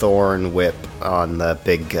Thorn Whip on the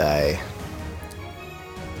big guy.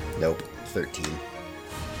 Nope, 13.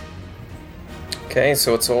 Okay,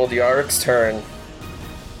 so it's Old Yarick's turn.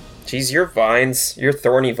 Geez, your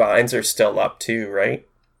thorny vines are still up too, right?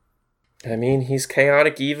 I mean, he's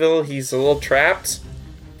chaotic evil, he's a little trapped.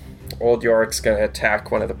 Old Yarick's gonna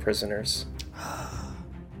attack one of the prisoners.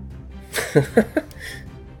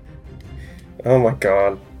 Oh my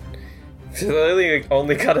god. He literally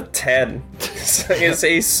only got a 10. So his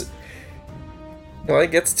ace... Well, he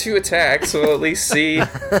gets 2 attacks, so we'll at least see.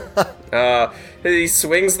 He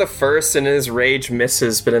swings the first and in his rage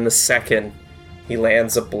misses, but in the second, he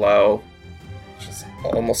lands a blow. Which is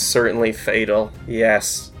almost certainly fatal.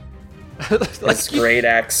 Yes. His great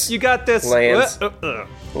axe. You got this.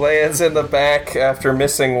 Lands in the back after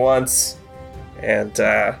missing once. And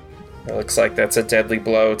it looks like that's a deadly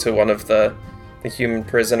blow to one of the human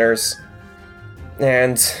prisoners.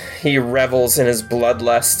 And he revels in his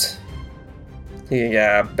bloodlust. He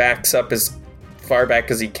backs up as far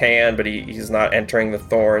back as he can, but he's not entering the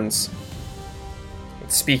thorns.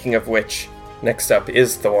 Speaking of which, next up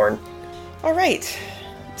is Thorn. All right.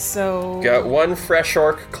 So... You got one fresh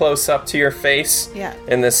orc close up to your face. Yeah.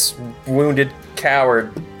 And this wounded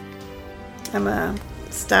coward. I'm gonna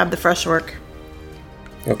stab the fresh orc.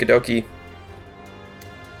 Okie dokie.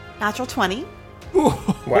 Natural 20.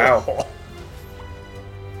 Wow.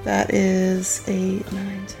 That is 8,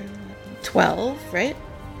 9, 10, 11, 12, right?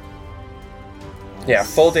 Yeah,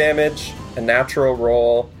 full damage, a natural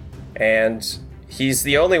roll, and he's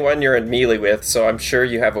the only one you're in melee with, so I'm sure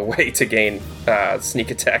you have a way to gain sneak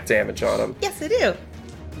attack damage on him. Yes, I do.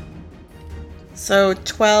 So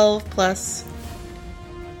 12 plus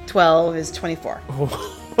 12 is 24.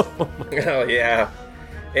 Oh, yeah.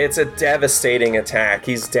 It's a devastating attack.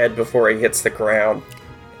 He's dead before he hits the ground.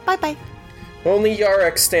 Bye-bye. Only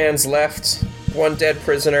Yarek stands left. One dead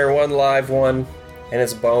prisoner, one live one, and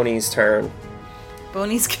it's Boney's turn.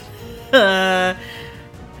 Boney's...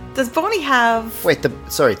 Does Boney have... Wait,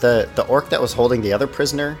 the orc that was holding the other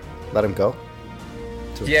prisoner let him go?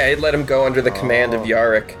 Yeah, it let him go under the command of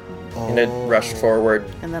Yarek, and it rushed forward.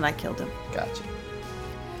 And then I killed him. Gotcha.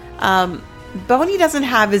 Boney doesn't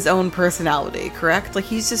have his own personality, correct? Like,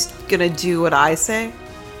 he's just gonna do what I say?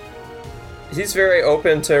 He's very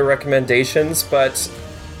open to recommendations, but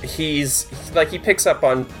he picks up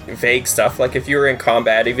on vague stuff. Like, if you were in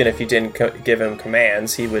combat, even if you didn't give him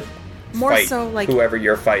commands, he would More fight so, like, whoever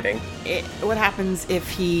you're fighting. What happens if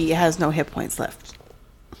he has no hit points left?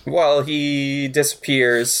 Well, he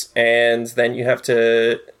disappears, and then you have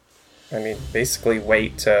to, basically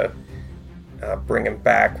wait to bring him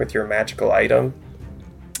back with your magical item.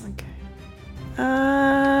 Okay.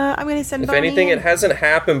 I'm gonna send. If Bonnie anything, in. it hasn't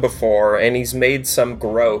happened before, and he's made some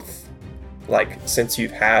growth, like, since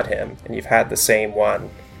you've had him, and you've had the same one.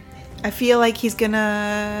 I feel like he's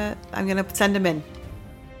gonna. I'm gonna send him in.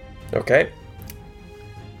 Okay.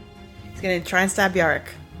 He's gonna try and stab Yarrick.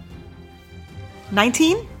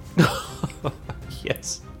 19?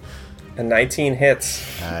 Yes. A 19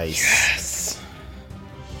 hits. Nice. Yes.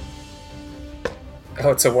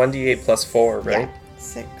 Oh, it's a 1d8 plus 4, right? Yeah.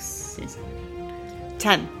 6.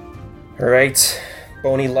 10. Alright.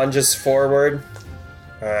 Boney lunges forward,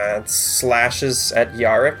 slashes at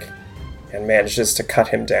Yarrick, and manages to cut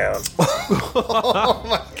him down. Oh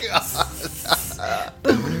my god.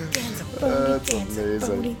 That's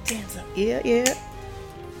amazing. Yeah.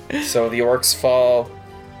 So the orcs fall.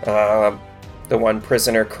 The one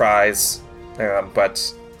prisoner cries,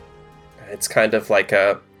 but it's kind of like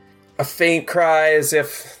a faint cry, as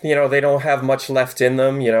if, they don't have much left in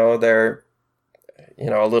them. They're,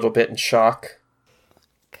 a little bit in shock.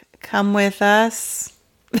 Come with us.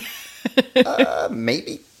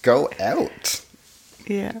 Maybe go out.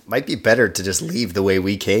 Yeah. Might be better to just leave the way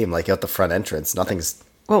we came, like out the front entrance. Nothing's...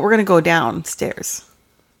 Well, we're gonna go downstairs.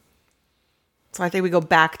 So I think we go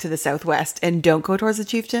back to the southwest and don't go towards the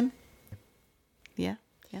chieftain. Yeah.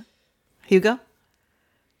 Hugo?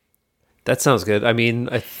 That sounds good. I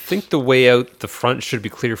think the way out the front should be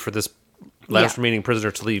clear for this last remaining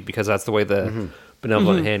prisoner to leave, because that's the way the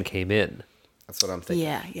benevolent hand came in. That's what I'm thinking.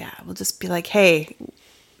 Yeah. We'll just be like, hey,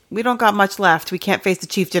 we don't got much left. We can't face the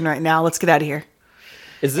chieftain right now. Let's get out of here.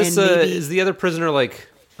 Is this is the other prisoner like,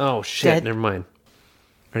 oh shit, dead? Never mind.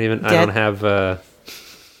 I don't have I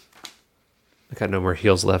got no more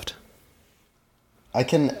heals left. I'll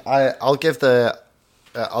give the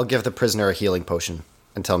prisoner a healing potion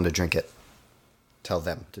and tell him to drink it. Tell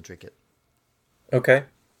them to drink it. Okay.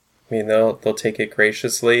 They'll take it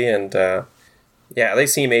graciously, and they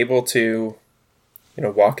seem able to,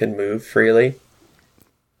 walk and move freely.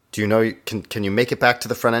 Do you know, can you make it back to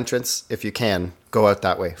the front entrance? If you can, go out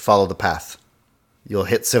that way. Follow the path. You'll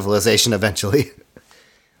hit civilization eventually.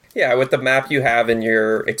 Yeah, with the map you have in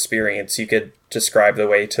your experience, you could describe the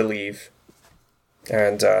way to leave.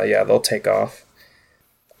 And, they'll take off.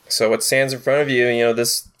 So what stands in front of you,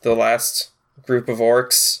 the last group of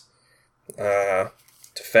orcs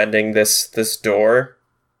defending this door.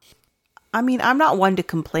 I'm not one to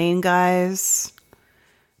complain, guys,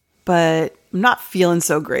 but I'm not feeling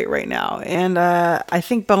so great right now. And I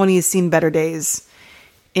think Boney has seen better days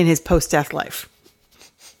in his post-death life.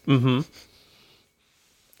 Mm-hmm.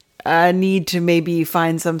 I need to maybe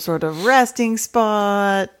find some sort of resting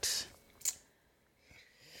spot.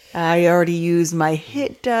 I already used my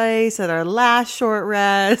hit dice at our last short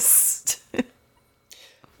rest.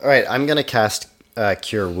 All right, I'm going to cast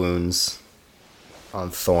Cure Wounds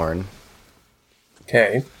on Thorn.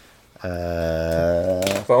 Okay.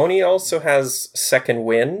 Boney also has Second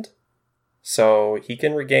Wind, so he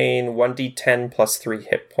can regain 1d10 plus 3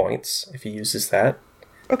 hit points if he uses that.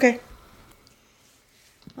 Okay.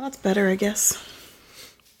 Well, that's better, I guess.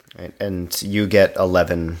 Right, and you get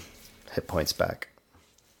 11 hit points back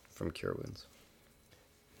from Cure Wounds.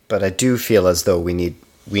 But I do feel as though we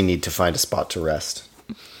need to find a spot to rest.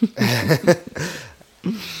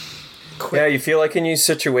 Yeah, you feel like in your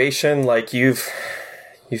situation, like you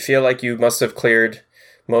feel like you must have cleared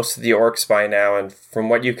most of the orcs by now, and from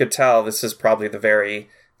what you could tell, this is probably the very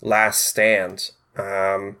last stand.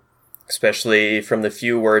 Especially from the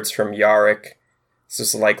few words from Yarrick. This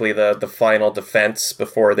is likely the final defense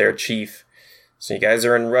before their chief. So you guys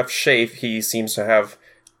are in rough shape. He seems to have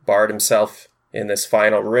barred himself in this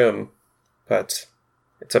final room. But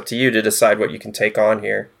it's up to you to decide what you can take on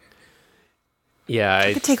here. Yeah,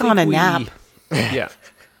 I could take on a nap. Yeah.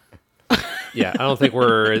 Yeah, I don't think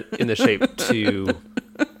we're in the shape to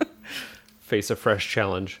face a fresh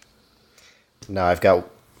challenge. No, I've got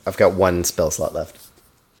one spell slot left.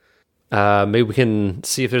 Maybe we can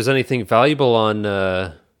see if there's anything valuable on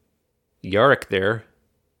Yarrick there,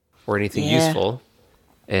 or anything useful,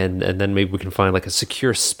 and then maybe we can find like a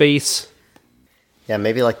secure space. Yeah,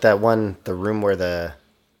 maybe like the room where the...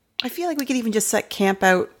 I feel like we could even just set camp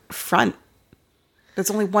out front.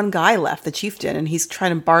 There's only one guy left, the chieftain, and he's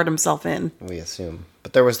trying to barred himself in. We assume,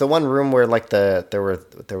 but there was the one room where like there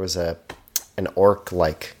was an orc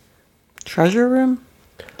like treasure room,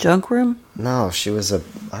 junk room. No, she was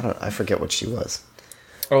I forget what she was.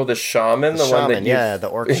 Oh, the shaman, the one that the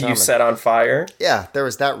orc shaman you set on fire. Yeah, there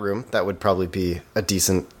was that room. That would probably be a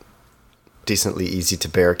decently easy to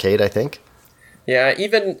barricade, I think. Yeah,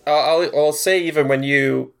 even I'll say even when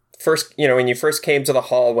you first came to the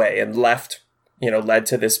hallway and left, led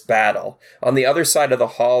to this battle. On the other side of the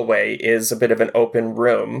hallway is a bit of an open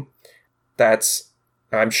room.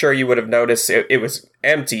 I'm sure you would have noticed it was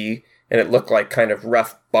empty and it looked like kind of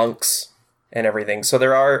rough bunks and everything. So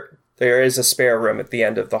there is a spare room at the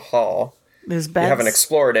end of the hall. There's beds. You haven't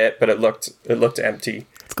explored it, but it looked empty.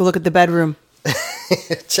 Let's go look at the bedroom.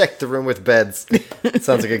 Check the room with beds.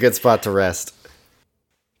 Sounds like a good spot to rest.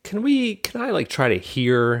 Can I try to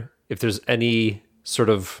hear if there's any sort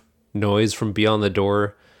of noise from beyond the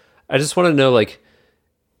door? I just want to know,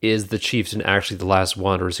 is the chieftain actually the last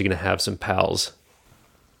one, or is he going to have some pals?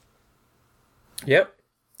 Yep.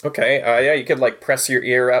 Okay. Yeah, you could press your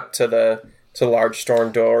ear up to the large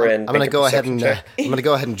stone door, and I'm going to go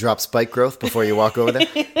ahead and drop spike growth before you walk over there.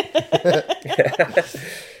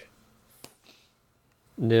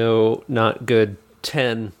 No, not good.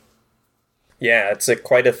 10. Yeah, it's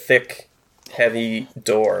quite a thick, heavy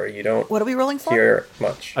door. You don't. What are we rolling for? Hear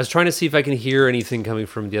much. I was trying to see if I can hear anything coming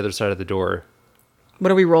from the other side of the door.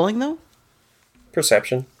 What are we rolling though?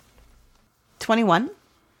 Perception. 21.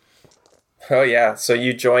 Oh yeah, so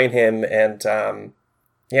you join him, and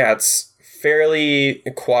it's fairly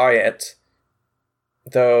quiet,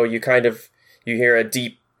 though you hear a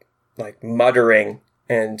deep muttering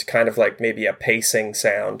and kind of maybe a pacing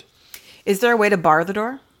sound. Is there a way to bar the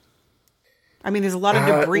door? I mean, there's a lot of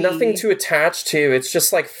debris. Nothing to attach to. It's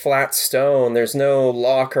just flat stone. There's no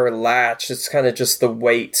lock or latch. It's kind of just the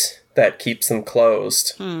weight that keeps them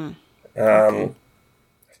closed.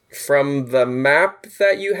 From the map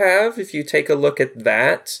that you have, if you take a look at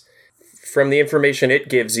that, from the information it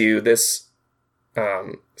gives you, this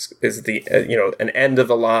is the an end of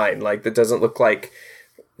the line. That doesn't look like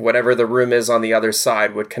whatever the room is on the other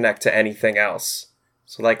side would connect to anything else.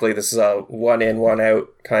 So likely this is a one in, one out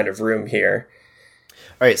kind of room here.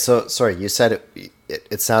 All right, so sorry, you said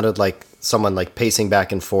it sounded like someone pacing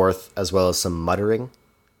back and forth as well as some muttering?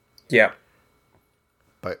 Yeah.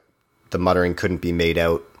 But the muttering couldn't be made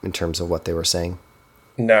out in terms of what they were saying?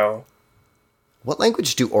 No. What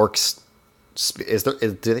language do orcs speak?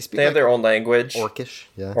 Do they speak? They have their own language. Orcish,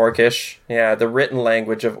 yeah. Orcish, yeah. The written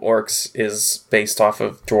language of orcs is based off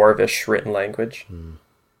of Dwarvish written language.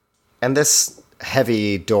 And this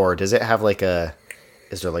heavy door, does it have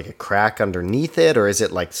is there a crack underneath it, or is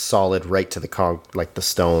it solid right to the the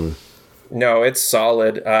stone? No, it's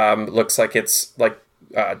solid. Looks like it's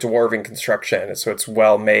dwarven construction, so it's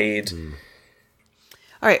well made.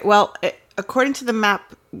 All right. Well, according to the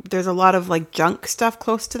map, there's a lot of junk stuff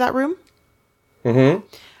close to that room. Mm-hmm.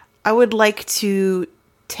 I would like to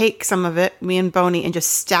take some of it, me and Boney, and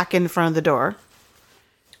just stack in front of the door.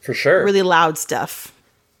 For sure. Really loud stuff.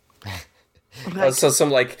 So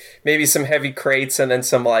some maybe some heavy crates, and then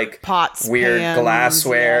some pots, weird pans,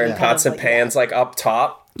 glassware and pots and pans up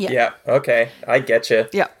top. Yeah. Okay. I get you.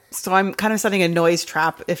 Yeah. So I'm kind of setting a noise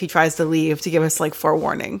trap if he tries to leave to give us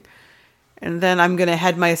forewarning. And then I'm going to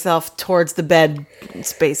head myself towards the bed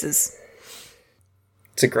spaces.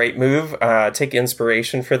 It's a great move. Take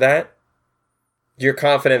inspiration for that. You're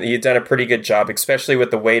confident that you've done a pretty good job, especially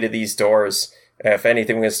with the weight of these doors. If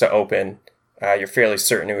anything was to open, you're fairly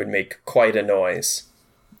certain it would make quite a noise.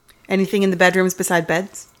 Anything in the bedrooms beside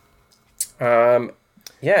beds?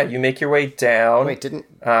 Yeah, you make your way down. Wait,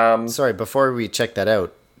 sorry, before we check that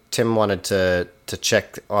out, Tim wanted to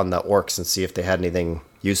check on the orcs and see if they had anything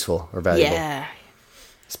useful or valuable. Yeah.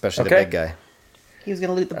 Especially the big guy. He was going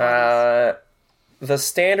to loot the bodies. The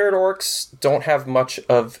standard orcs don't have much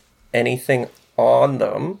of anything on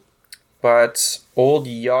them, but old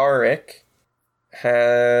Yarick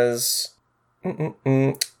has...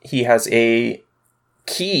 he has a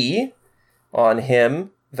key on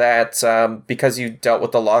him that, because you dealt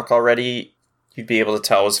with the lock already, you'd be able to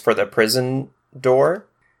tell was for the prison door.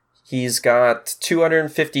 He's got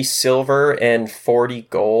 250 silver and 40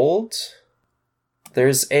 gold.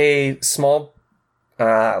 There's a small,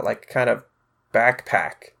 kind of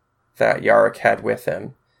backpack that Yarick had with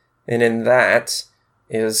him. And in that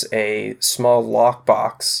is a small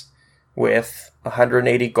lockbox with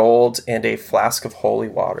 180 gold and a flask of holy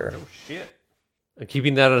water. Oh, shit. I'm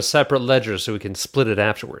keeping that on a separate ledger so we can split it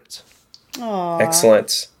afterwards. Aww.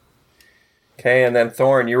 Excellent. Okay, and then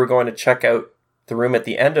Thorn, you were going to check out the room at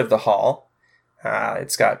the end of the hall.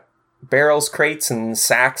 It's got barrels, crates, and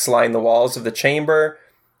sacks line the walls of the chamber.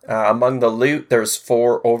 Among the loot, there's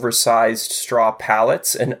 4 oversized straw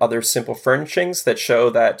pallets and other simple furnishings that show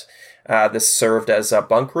that this served as a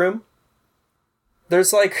bunk room.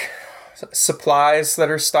 There's like supplies that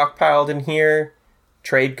are stockpiled in here,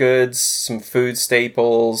 trade goods, some food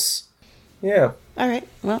staples. Yeah. All right.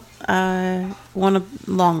 Well, I want a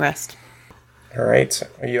long rest. All right.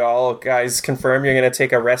 Are you all guys confirmed you're going to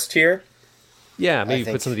take a rest here? Yeah, maybe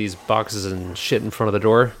put some of these boxes and shit in front of the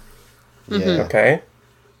door. Yeah. Okay.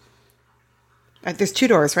 There's 2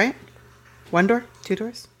 doors, right? 1 door? 2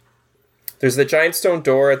 doors? There's the giant stone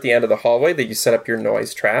door at the end of the hallway that you set up your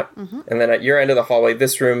noise trap. And then at your end of the hallway,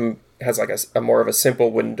 this room has like a more of a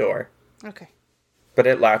simple wooden door. Okay. But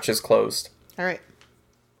it latches closed. All right.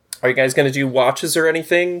 Are you guys going to do watches or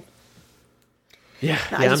anything? Yeah,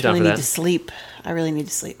 I I'm just down really for need that. to sleep. I really need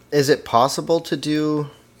to sleep. Is it possible to do...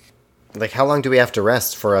 Like, how long do we have to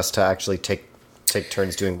rest for us to actually take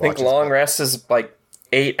turns doing I think watches? long rest is like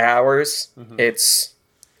 8 hours.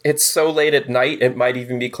 It's so late at night, it might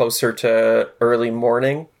even be closer to early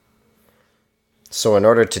morning. So in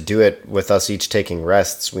order to do it with us each taking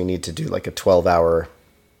rests, we need to do like a 12-hour...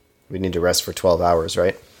 We need to rest for 12 hours,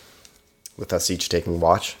 right? With us each taking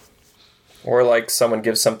watch. Or like someone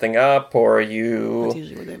gives something up, or That's you...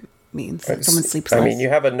 usually what it means. Someone sleeps less. I mean, you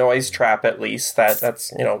have a noise trap at least.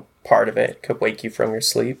 That's part of it. Could wake you from your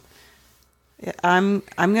sleep. Yeah, I'm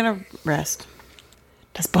gonna rest.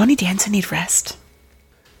 Does Bonnie Dancer need rest?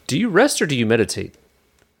 Do you rest or do you meditate?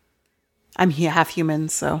 I'm half human,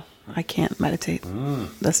 so I can't meditate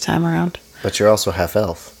this time around. But you're also half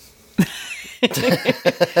elf.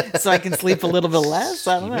 So I can sleep a little bit less?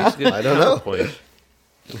 I don't know. I don't know. Point.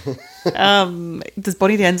 Does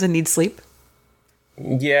Bonnie Dancer need sleep?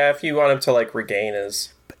 Yeah, if you want him to like regain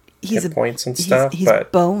his hit points and stuff. He's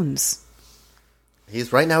but bones. He's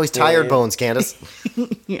tired bones, Candace.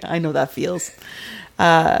 Yeah, I know that feels.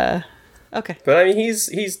 Okay. But I mean,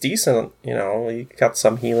 he's decent. He got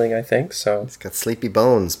some healing, I think. So He's got sleepy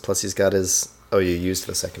bones, plus he's got his... Oh, you used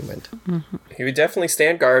the second wind. he would definitely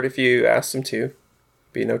stand guard if you asked him to.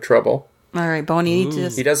 Be no trouble. All right, Bonnie, you need to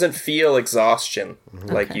just... He doesn't feel exhaustion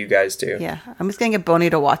like you guys do. Yeah, I'm just gonna get Bonnie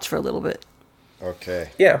to watch for a little bit.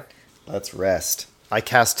 Okay. Yeah. Let's rest. I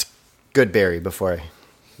cast Goodberry before I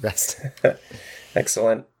rest.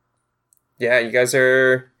 Excellent. Yeah, you guys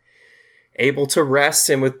are able to rest,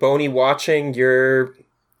 and with Boney watching, you're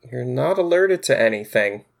not alerted to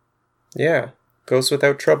anything. Yeah, goes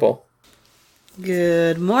without trouble.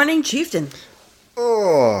 Good morning, Chieftain.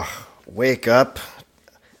 Oh, wake up.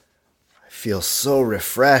 I feel so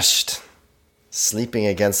refreshed. Sleeping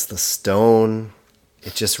against the stone.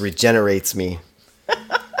 It just regenerates me.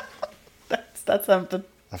 That's something.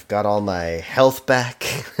 I've got all my health back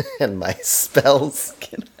and my spells.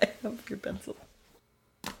 Can I have your pencil?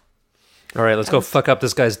 All right, let's go fuck up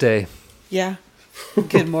this guy's day. Yeah.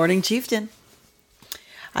 Good morning, Chieftain.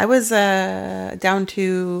 I was down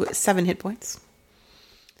to 7 hit points.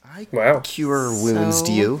 Wow. Cure wounds So-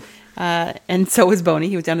 to you. And so was Boney.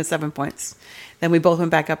 He was down to 7 points. Then we both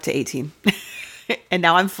went back up to 18. And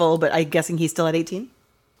now I'm full, but I'm guessing he's still at 18?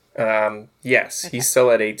 Yes, he's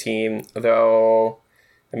still at 18, though.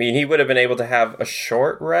 I mean, he would have been able to have a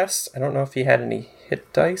short rest. I don't know if he had any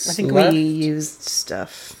hit dice I think left. we used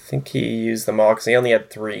stuff. I think he used them all because he only had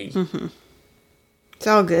 3. It's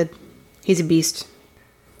all good. He's a beast.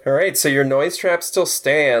 All right, so your noise trap still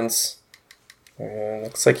stands.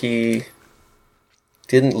 Looks like he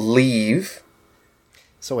didn't leave.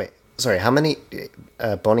 So wait, sorry, how many...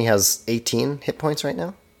 Boney has 18 hit points right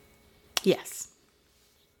now? Yes.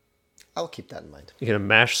 I'll keep that in mind. You gonna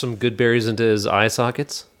mash some good berries into his eye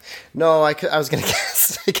sockets? No, I was going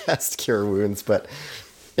to cast Cure Wounds, but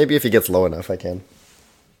maybe if he gets low enough, I can.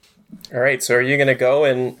 All right, so are you going to go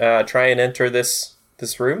and try and enter this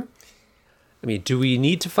room? I mean, do we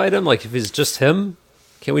need to fight him? Like, if it's just him,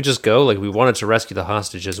 can't we just go? Like, we wanted to rescue the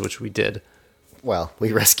hostages, which we did. Well,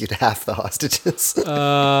 we rescued half the hostages.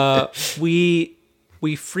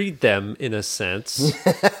 We freed them, in a sense.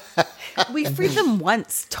 We freed them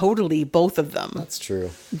once, totally, both of them. That's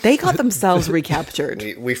true. They got themselves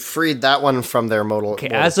recaptured. We freed that one from their modal. Okay,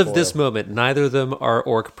 as of this moment, neither of them are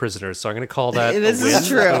orc prisoners, so I'm going to call that This a win. is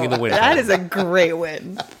true. Going in the win That column. is a great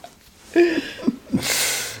win.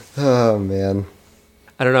 Oh, man.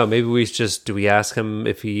 I don't know. Maybe do we ask him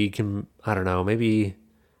if he can? I don't know. Maybe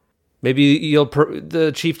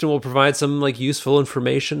the chieftain will provide some like useful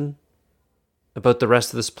information about the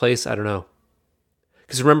rest of this place. I don't know.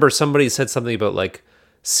 Because remember, somebody said something about like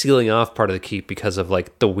sealing off part of the keep because of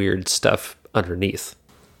like the weird stuff underneath.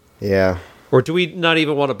 Yeah. Or do we not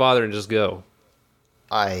even want to bother and just go?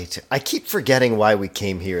 I keep forgetting why we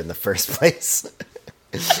came here in the first place.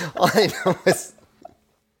 All I know is...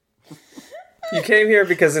 You came here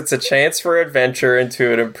because it's a chance for adventure and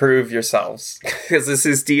to improve yourselves. Because this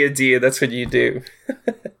is D&D and that's what you do.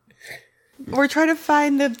 We're trying to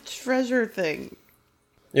find the treasure thing.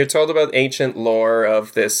 You're told about ancient lore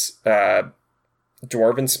of this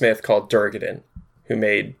dwarven smith called Durgadin, who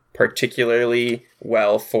made particularly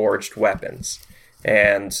well-forged weapons.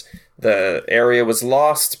 And the area was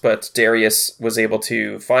lost, but Darius was able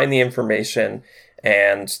to find the information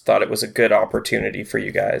and thought it was a good opportunity for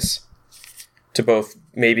you guys to both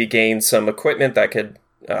maybe gain some equipment that could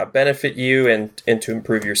benefit you and to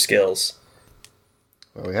improve your skills.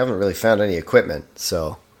 Well, we haven't really found any equipment,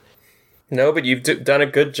 so... No, but you've done a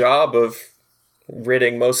good job of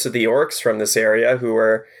ridding most of the orcs from this area who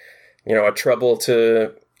are, a trouble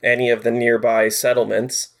to any of the nearby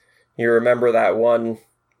settlements. You remember that one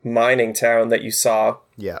mining town that you saw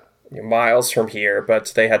miles from here,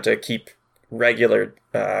 but they had to keep regular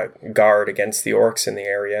guard against the orcs in the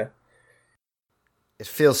area. It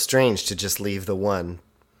feels strange to just leave the one.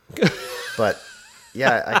 But,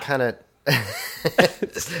 yeah, I kind of...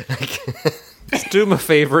 Just do him a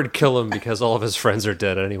favor and kill him because all of his friends are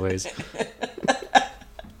dead anyways.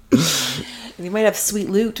 He might have sweet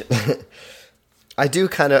loot. I do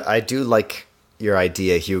like your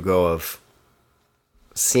idea, Hugo, of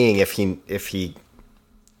seeing if he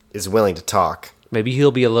is willing to talk. Maybe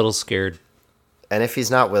he'll be a little scared. And if he's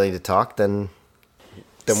not willing to talk, then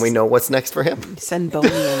we know what's next for him. Send Boney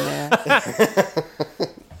in there.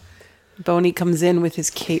 Boney comes in with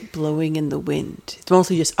his cape blowing in the wind. It's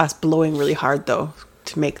mostly just us blowing really hard, though,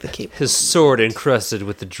 to make the cape. His sword encrusted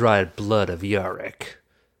with the dried blood of Yarek.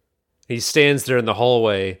 He stands there in the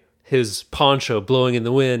hallway, his poncho blowing in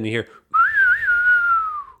the wind, and you hear...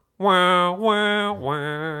 Wah, wah,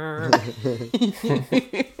 wah.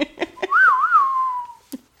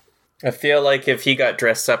 I feel like if he got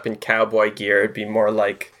dressed up in cowboy gear, it'd be more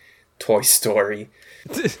like Toy Story.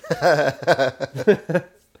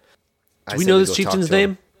 Do we know this chieftain's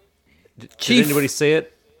name? Did anybody say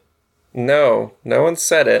it? No one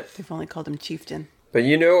said it. They've only called him chieftain. But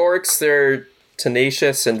orcs, they're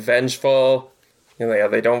tenacious and vengeful.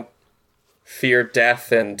 They don't fear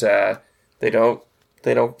death, and they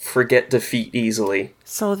don't forget defeat easily.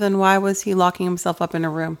 So then why was he locking himself up in a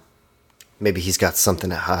room? Maybe he's got something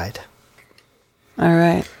to hide. All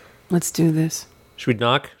right, let's do this. Should we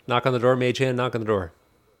knock? Knock on the door, mage hand, knock on the door.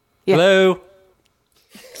 Yeah. Hello?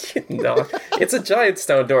 No, it's a giant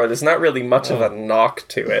stone door. There's not really much of a knock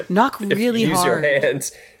to it. Knock really use hard. Use your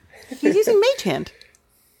hands. He's using mage hand.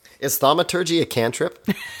 Is thaumaturgy a cantrip?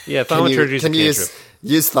 Yeah, thaumaturgy is a cantrip. Can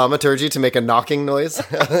you use thaumaturgy to make a knocking noise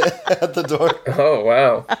at the door? Oh,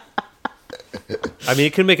 wow. I mean,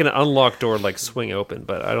 it can make an unlocked door swing open,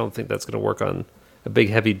 but I don't think that's going to work on a big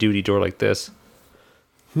heavy-duty door like this.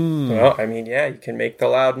 Well, I mean, yeah, you can make the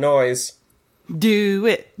loud noise. Do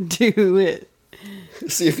it.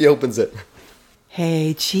 See if he opens it.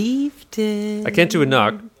 Hey, chieftain. I can't do a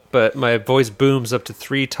knock, but my voice booms up to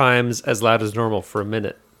 3 times as loud as normal for a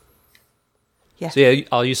minute. Yeah. So yeah,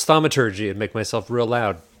 I'll use thaumaturgy and make myself real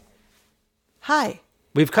loud. Hi.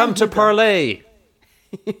 We've come to parlay.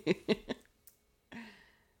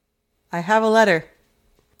 I have a letter.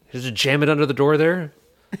 Just jam it under the door there.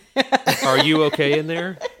 Are you okay in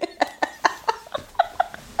there?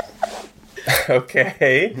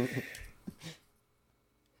 Okay.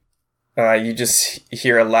 You just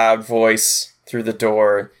hear a loud voice through the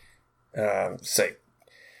door say,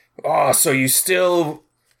 "Oh, so you still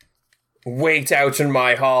wait out in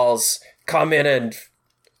my halls? Come in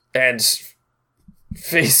and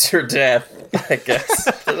face your death," I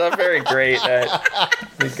guess. They're not very great at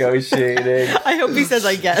negotiating. I hope he says,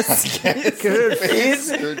 I guess. He's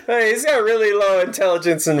got really low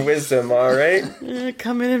intelligence and wisdom, all right?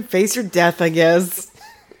 Come in and face your death, I guess.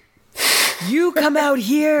 You come out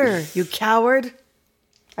here, you coward.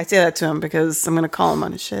 I say that to him because I'm going to call him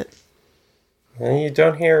on his shit. And you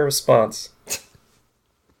don't hear a response.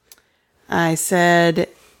 I said,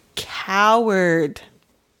 coward.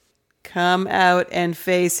 Come out and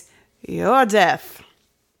face your death.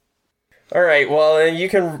 All right, well, you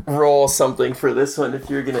can roll something for this one if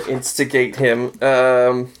you're going to instigate him.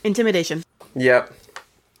 Intimidation. Yep.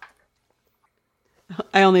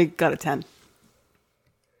 I only got a 10.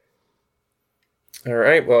 All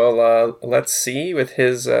right, well, let's see. With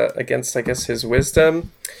his, against, I guess, his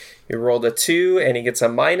wisdom, he rolled a 2, and he gets a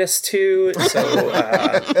 -2, so,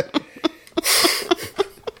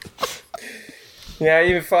 yeah,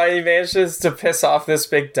 you find he manages to piss off this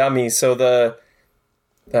big dummy, so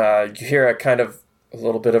you hear a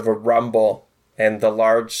little bit of a rumble, and the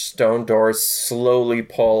large stone doors slowly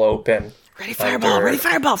pull open. Ready fireball, ready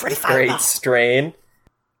fireball, ready fireball. Great strain.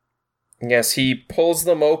 Yes, he pulls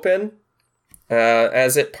them open.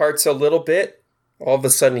 As it parts a little bit, all of a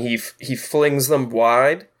sudden he flings them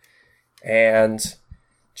wide. And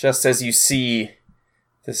just as you see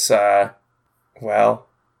this,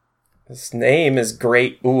 his name is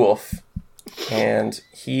Great Wulf. And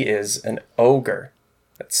he is an ogre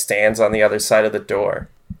that stands on the other side of the door.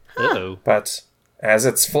 Uh-oh. But as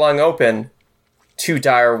it's flung open, 2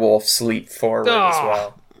 dire wolves leap forward as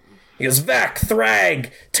well. He goes, Vac,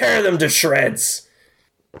 Thrag, tear them to shreds.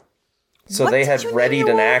 So What they did had you readied name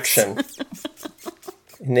an your action.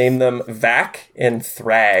 Name them Vac and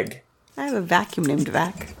Thrag. I have a vacuum named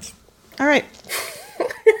Vac. All right.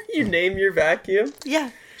 You name your vacuum? Yeah.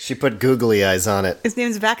 She put googly eyes on it. His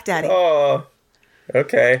name's Vac Daddy. Oh,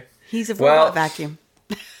 okay. He's a robot vacuum.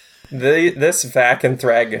 This Vac and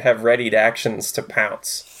Thrag have readied actions to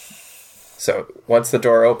pounce. So once the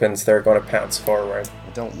door opens, they're going to pounce forward.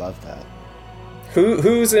 I don't love that.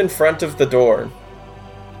 Who's in front of the door?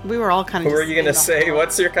 We were all kind of. Who are you going to say?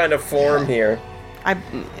 What's your kind of form here? I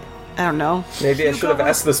don't know. Maybe I should have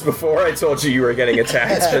asked this before I told you were getting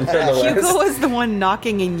attacked, but nonetheless. Hugo was the one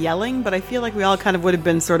knocking and yelling, but I feel like we all kind of would have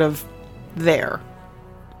been sort of there.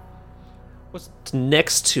 Was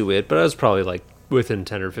next to it, but I was probably like within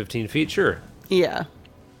 10 or 15 feet, sure. Yeah.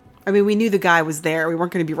 I mean, we knew the guy was there. We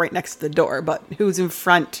weren't going to be right next to the door, but who's in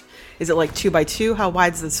front? Is it like 2 by 2? How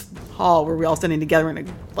wide's this hall? Were we all standing together in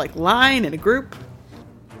a line, in a group?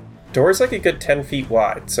 Door's like a good 10 feet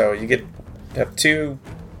wide, so you have 2,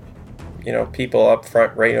 people up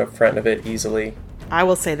front, right up front of it easily. I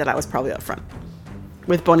will say that I was probably up front,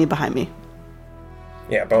 with Boney behind me.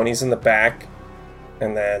 Yeah, Boney's in the back,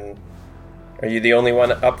 and then, are you the only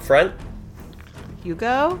one up front?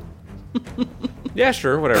 Hugo? Yeah,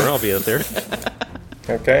 sure, whatever, I'll be out there.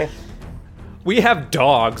 Okay. We have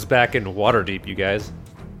dogs back in Waterdeep, you guys.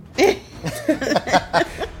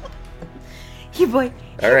 Hey boy.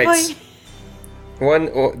 All right.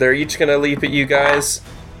 They're each gonna leap at you guys.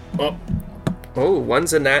 Oh,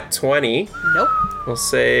 one's a nat 20. Nope. We'll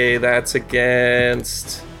say that's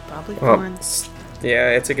against... Probably Thorns. Yeah,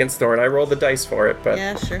 it's against Thorn. I rolled the dice for it, but...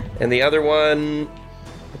 Yeah, sure. And the other one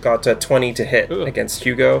got a 20 to hit against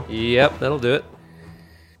Hugo. Yep, that'll do it.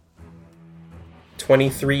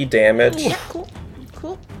 23 damage Yeah,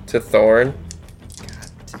 cool. to Thorn.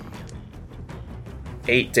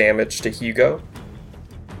 8 damage to Hugo.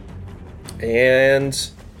 And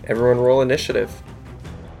everyone roll initiative.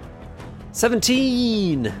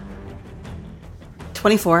 17!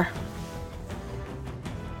 24.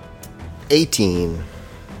 18.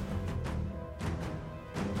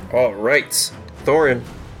 All right. Thorin,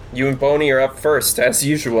 you and Boney are up first, as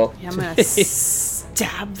usual. Yeah, I'm gonna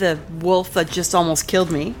stab the wolf that just almost killed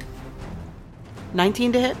me.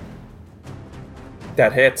 19 to hit?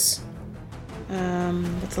 That hits.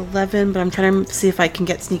 That's 11, but I'm trying to see if I can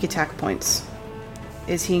get sneak attack points.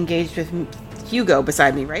 Is he engaged with Hugo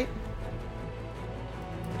beside me, right?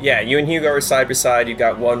 Yeah, you and Hugo are side by side. You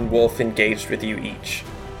got one wolf engaged with you each.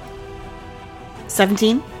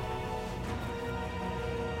 17?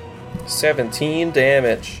 17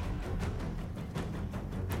 damage.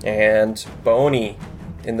 And Boney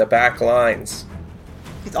in the back lines.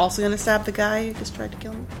 He's also gonna stab the guy who just tried to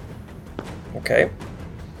kill me. Okay.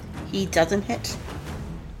 He doesn't hit.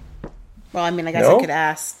 Well, I mean, I guess No? I could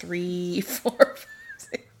ask 3, 4, 5,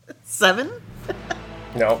 6, 7?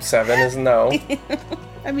 No, 7 is no.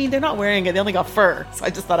 I mean, they're not wearing it. They only got fur, so I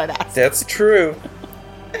just thought I'd ask. That's true.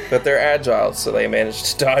 But they're agile, so they managed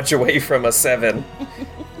to dodge away from a 7.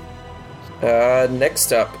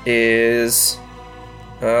 Next up is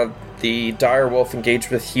the dire wolf engaged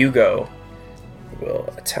with Hugo. Will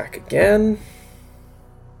attack again.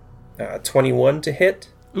 21 to hit.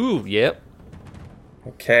 Ooh, yep.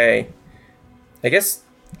 Okay. I guess,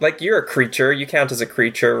 like, you're a creature. You count as a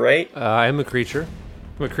creature, right? I'm a creature.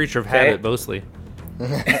 I'm a creature of habit, mostly.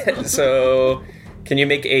 So, can you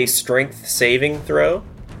make a strength saving throw?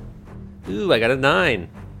 Ooh, I got a 9.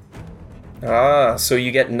 Ah, so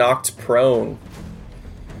you get knocked prone.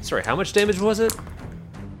 Sorry, how much damage was it?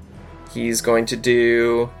 He's going to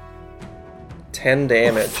do 10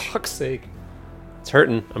 damage. For fuck's sake. It's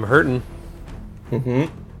hurting. I'm hurting.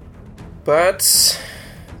 But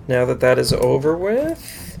now that is over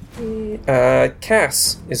with,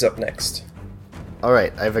 Cass is up next. All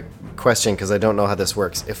right, I have a question because I don't know how this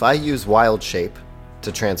works. If I use Wild Shape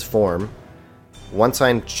to transform, once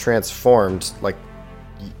I'm transformed, like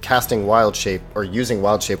casting Wild Shape or using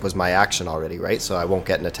Wild Shape was my action already, right? So I won't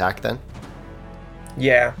get an attack then?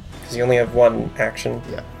 Yeah, because you only have one action.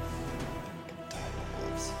 Yeah.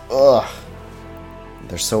 Ugh.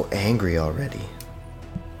 They're so angry already.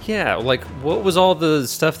 Yeah, like, what was all the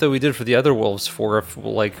stuff that we did for the other wolves for if,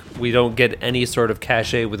 like, we don't get any sort of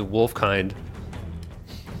cachet with wolf kind?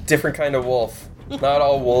 Different kind of wolf. Not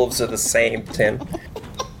all wolves are the same, Tim.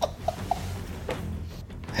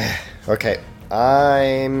 Okay,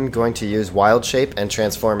 I'm going to use Wild Shape and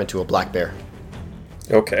transform into a black bear.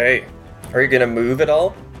 Okay. Are you going to move at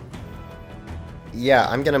all? Yeah,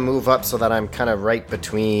 I'm going to move up so that I'm kind of right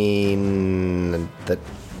between the...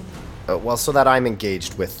 so that I'm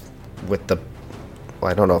engaged with the...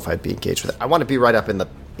 Well, I don't know if I'd be engaged with it. I want to be right up in the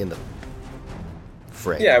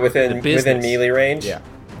fray. Yeah, within melee range? Yeah,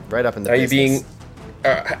 right up in the Are business. you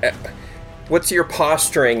being... what's your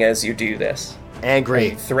posturing as you do this? Angry.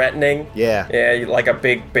 Are you threatening? Yeah. Yeah, you like a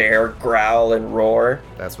big bear growl and roar.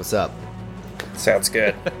 That's what's up. Sounds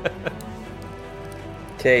good.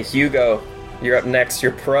 Okay, Hugo, you're up next.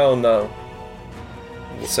 You're prone, though.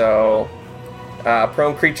 So,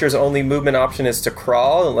 prone creature's only movement option is to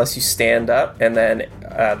crawl unless you stand up, and then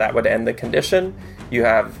that would end the condition. You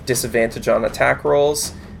have disadvantage on attack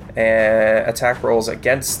rolls, and attack rolls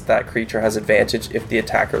against that creature has advantage if the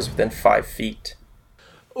attacker is within 5 feet.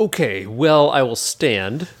 Okay, well, I will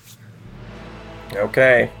stand.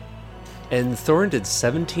 Okay. And Thorn did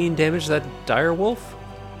 17 damage to that dire wolf?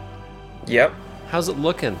 Yep. How's it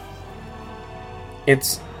looking?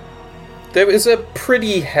 There was a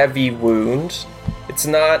pretty heavy wound. It's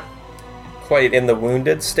not quite in the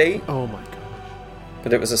wounded state, Oh my gosh.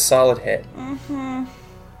 but it was a solid hit.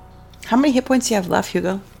 How many hit points do you have left,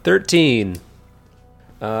 Hugo? 13.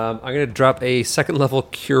 I'm going to drop a second level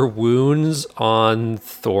Cure Wounds on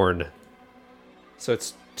Thorn. So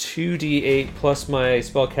it's 2d8 plus my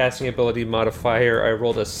spellcasting ability modifier. I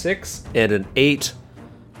rolled a 6 and an 8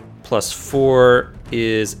 plus 4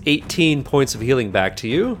 is 18 points of healing back to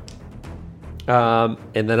you. And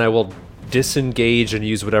then I will disengage and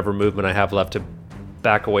use whatever movement I have left to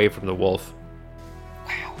back away from the wolf.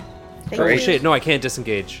 Thank Oh you. shit, no, I can't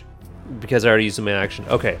disengage because I already used my action.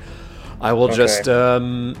 Okay. I will just,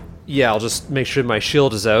 I'll just make sure my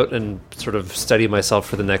shield is out and sort of steady myself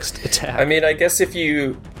for the next attack. I mean, I guess if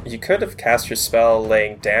you could have cast your spell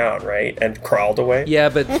laying down, right, and crawled away. Yeah,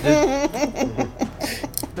 but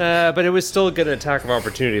but it was still a good attack of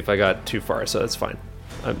opportunity if I got too far, so that's fine.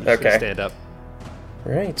 I'm just gonna stand up.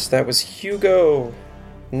 Right, that was Hugo.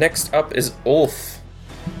 Next up is Ulf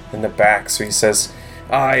in the back. So he says,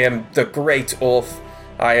 "I am the great Ulf.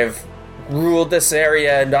 I have ruled this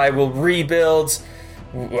area, and I will rebuild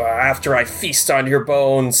after I feast on your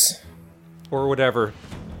bones." Or whatever.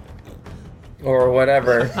 Or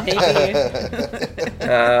whatever. Maybe.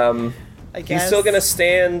 I guess. He's still going to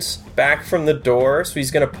stand back from the door, so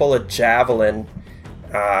he's going to pull a javelin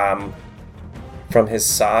from his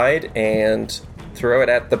side and throw it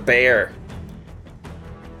at the bear.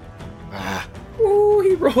 Ooh,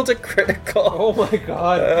 he rolled a critical. Oh my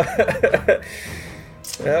god.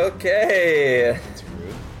 Okay. That's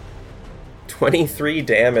rude. 23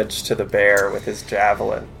 damage to the bear with his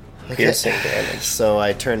javelin. Piercing damage. So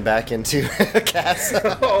I turn back into Cass.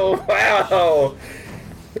 Oh, wow.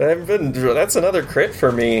 That's another crit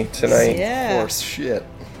for me tonight. Yeah. Horse shit.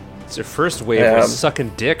 It's your first wave was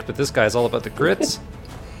sucking dick, but this guy's all about the grits.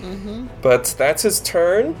 But that's his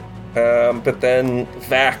turn. But then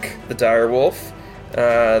Vac, the direwolf,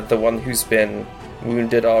 the one who's been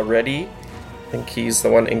wounded already, I think he's the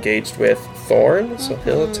one engaged with Thorn, so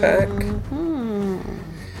he'll attack.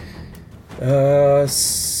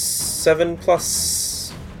 7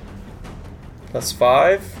 plus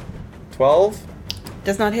 5, 12.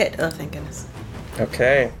 Does not hit. Oh, thank goodness.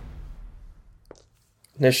 Okay.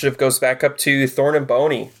 Initiative goes back up to Thorn and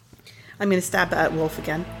Boney. I'm going to stab that wolf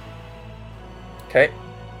again. Okay.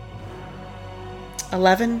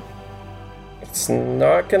 11. It's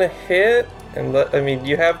not gonna hit, and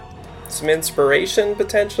you have some inspiration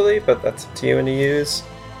potentially, but that's up to you to use.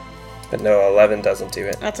 But no, 11 doesn't do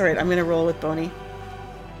it. That's alright. I'm going to roll with Boney.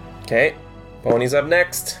 Okay, Boney's up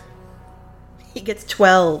next. He gets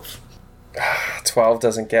 12. 12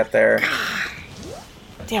 doesn't get there.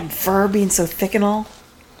 Damn fur being so thick and all.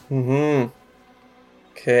 Okay,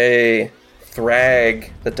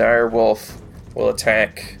 Thrag, the direwolf, will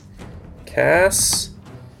attack Cass.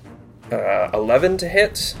 11 to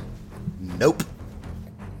hit. Nope.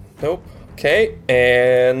 Nope. Okay,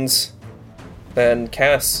 and then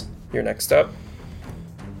Cass, you're next up.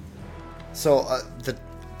 So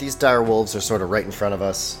these dire wolves are sort of right in front of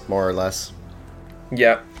us, more or less.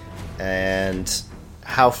 Yeah. And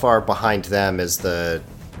how far behind them is the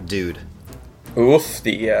dude? Oof,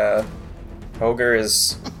 the ogre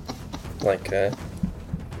is like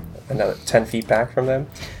another 10 feet back from them.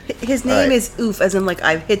 His name is Oof, as in like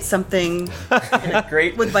I've hit something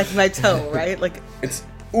Great. with my toe, right? Like It's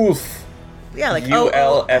Oof. yeah, like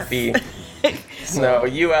U-L-F-E. No,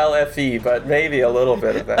 U-L-F-E, but maybe a little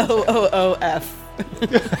bit of that. O-O-O-F.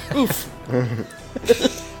 Oof.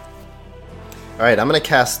 Alright, I'm going to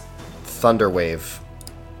cast Thunder Wave.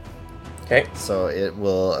 Okay. So it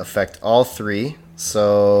will affect all three.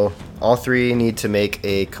 So all three need to make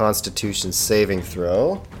a Constitution saving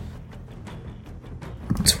throw.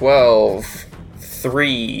 12,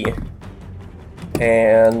 3,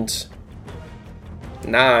 and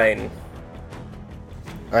 9.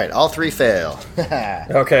 Alright, all three fail.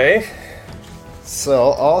 Okay.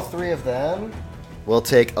 So all three of them will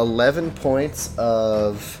take 11 points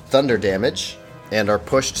of thunder damage and are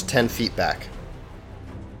pushed 10 feet back.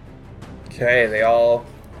 Okay, they all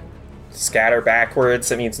scatter backwards.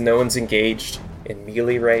 That means no one's engaged in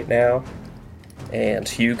melee right now. And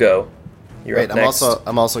Hugo, you're Right, up next.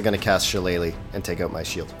 I'm also going to cast Shillelagh and take out my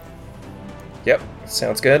shield. Yep,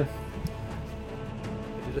 sounds good.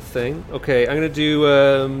 I did a thing. Okay, I'm gonna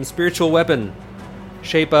do spiritual weapon,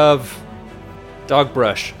 shape of dog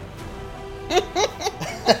brush.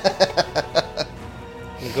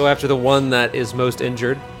 Go after the one that is most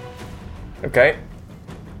injured. Okay.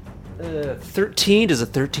 13. Does a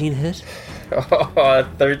 13 hit?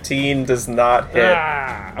 13 does not hit.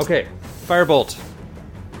 Okay, firebolt.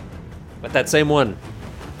 But that same one.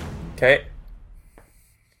 Okay.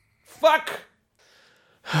 Fuck!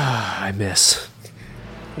 I miss.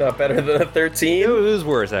 Not better than a 13? It was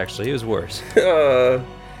worse, actually. It was worse.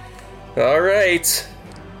 Alright.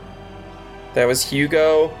 That was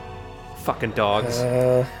Hugo. Fucking dogs.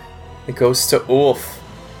 It goes to Ulf.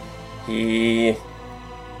 He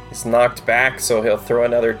is knocked back, so he'll throw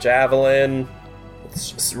another javelin.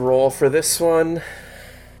 Let's just roll for this one.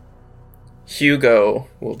 Hugo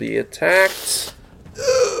will be attacked.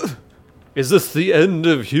 Is this the end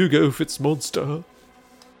of Hugo Fitzmonster?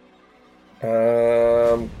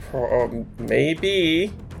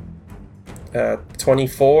 Maybe.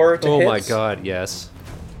 24 to hit. Oh my god, yes.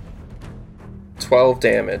 12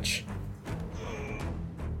 damage.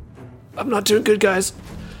 I'm not doing good, guys.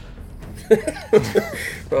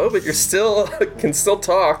 Oh, but you're still can still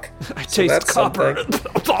talk. I taste copper.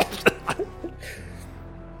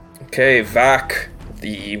 Okay, Vak,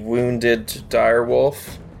 the wounded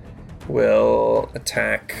direwolf, will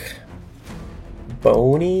attack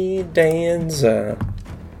Bony Danza.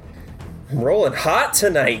 I'm rolling hot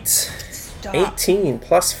tonight. Stop. 18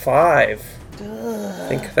 plus 5. I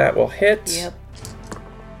think that will hit. Yep.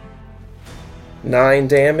 9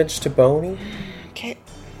 damage to Bony. Okay.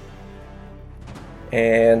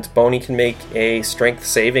 And Bony can make a strength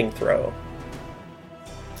saving throw.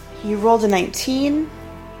 He rolled a 19.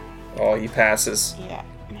 Oh, he passes. Yeah.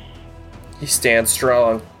 He stands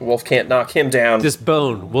strong. Wolf can't knock him down. This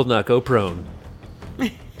bone will not go prone.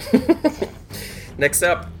 Next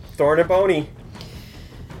up, Thorn and Bony.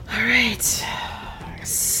 All right.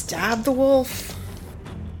 Stab the wolf.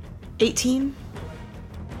 18.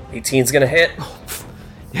 18's gonna hit.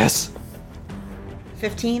 Yes.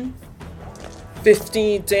 15.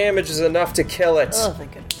 15 damage is enough to kill it. Oh,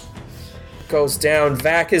 thank goodness. Goes down.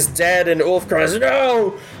 Vac is dead, and Ulf cries,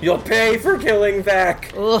 "No! You'll pay for killing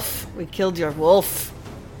Vac!" Oof, we killed your wolf.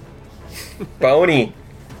 Bony.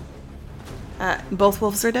 Both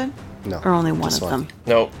wolves are dead? No. Or only one just of them?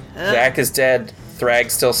 No. Vac is dead.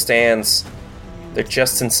 Thrag still stands. They're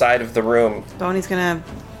just inside of the room. Boney's gonna...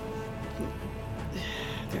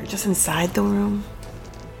 They're just inside the room?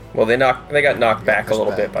 Well, they got knocked back a pushed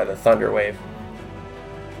little back. bit by the thunder wave.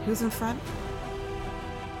 Who's in front?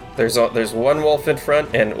 There's one wolf in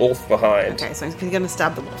front and Ulf behind. Okay, so he's gonna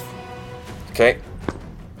stab the wolf. Okay.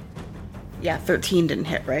 Yeah, 13 didn't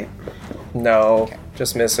hit, right? No,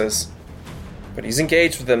 just misses. But he's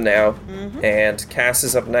engaged with them now, and Cass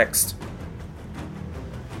is up next.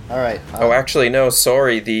 All right. Oh, actually, no.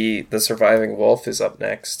 Sorry, the surviving wolf is up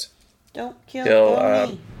next. Don't kill He'll,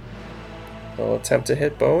 Boney. He'll attempt to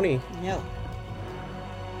hit Bony. No.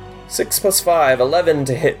 6 plus 5, 11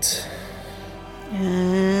 to hit.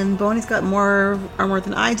 And Boney's got more armor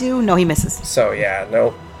than I do. No, he misses. So yeah,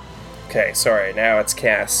 nope. Okay, sorry. Now it's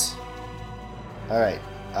Cass. All right.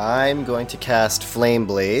 I'm going to cast Flame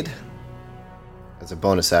Blade as a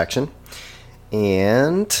bonus action,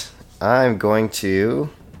 and I'm going to,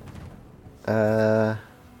 I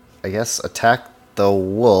guess, attack the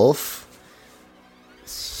wolf.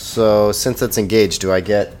 So since it's engaged, do I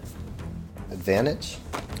get advantage?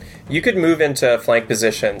 You could move into flank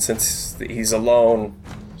position since he's alone.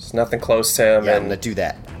 There's nothing close to him. Yeah, I'm and gonna do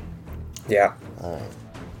that. yeah. All right.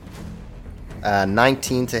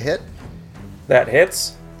 19 to hit. That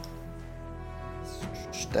hits.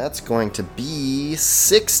 That's going to be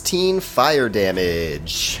 16 fire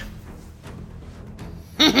damage.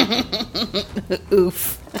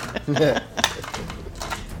 Oof.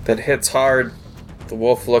 That hits hard. The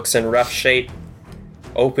wolf looks in rough shape.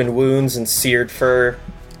 Open wounds and seared fur.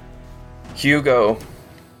 Hugo.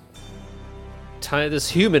 This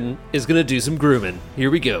human is gonna do some grooming.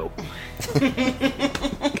 Here we go.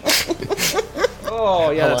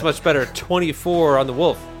 Oh, yeah, that's much better. 24 on the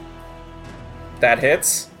wolf. That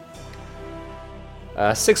hits.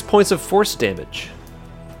 6 points of force damage.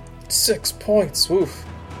 6 points. Oof.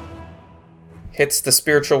 Hits the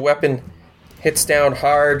spiritual weapon. Hits down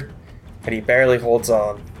hard. But he barely holds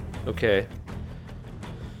on. Okay.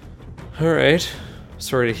 Alright.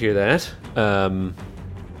 Sorry to hear that.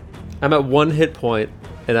 I'm at 1 hit point,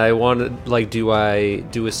 and I want to, do I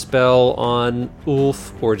do a spell on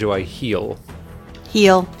Wulf, or do I heal?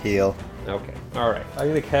 Heal. Okay. Alright.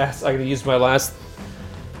 I'm gonna use my last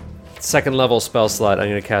second level spell slot. I'm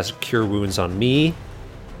gonna cast Cure Wounds on me.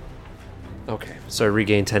 Okay. So I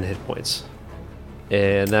regain 10 hit points.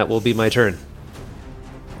 And that will be my turn.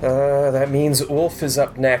 That means Wolf is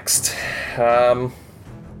up next.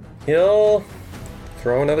 He'll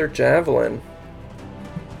throw another javelin.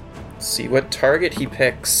 See what target he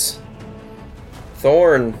picks.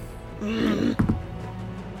 Thorn.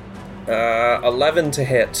 11 to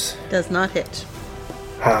hit. Does not hit.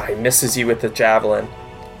 He misses you with the javelin.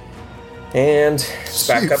 And it's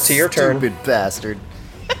back up to your turn. Stupid bastard.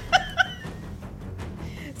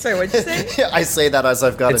 Sorry, what'd you say? I say that as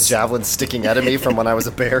I've got a javelin sticking out of me from when I was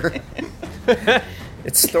a bear.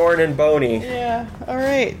 It's Thorn and Boney. Yeah. All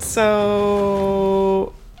right.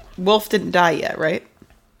 So Wolf didn't die yet, right?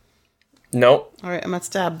 Nope. All right. I'm gonna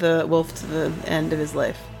stab the wolf to the end of his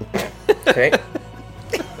life. Okay.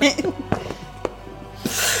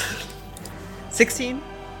 16.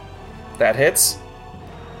 That hits.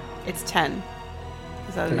 It's 10.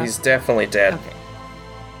 Is that enough? He's definitely dead. Okay.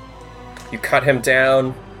 You cut him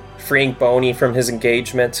down, freeing Boney from his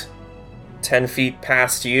engagement. 10 feet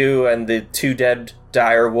past you and the 2 dead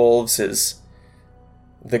dire wolves is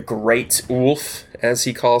the Great Wulf, as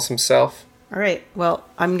he calls himself. All right. Well,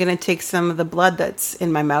 I'm gonna take some of the blood that's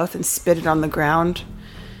in my mouth and spit it on the ground,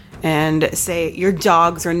 and say, "Your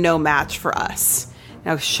dogs are no match for us.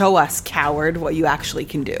 Now show us, coward, what you actually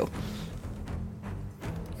can do."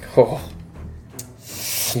 Oh.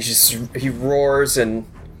 He roars and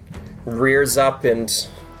rears up and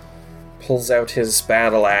pulls out his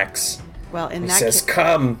battle axe. Well, in He that says,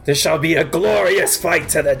 "Come, this shall be a glorious fight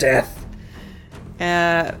to the death."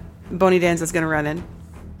 Boney Danza's gonna run in.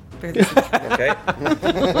 Okay.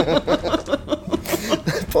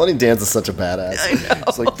 Boney Dan's such a badass. I know.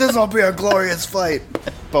 It's like, this'll be a glorious fight.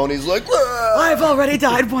 Boney's like, "Ah!" I've already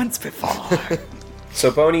died once before.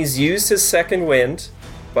 So Boney's used his second wind,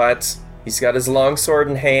 but he's got his longsword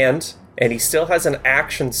in hand, and he still has an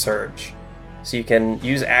action surge. So you can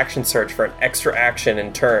use action surge for an extra action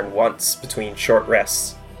in turn once between short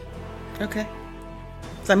rests. Okay.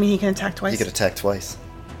 Does that mean he can attack twice? You could attack twice.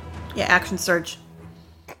 Yeah, action surge.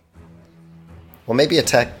 Well, maybe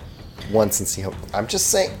attack once and see how... I'm just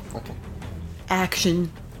saying. Okay.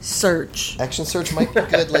 Action surge. Action surge might be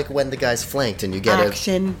good, like when the guy's flanked and you get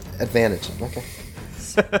Action. an advantage. Okay.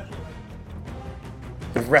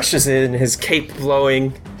 He rushes in, his cape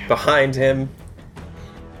blowing behind him.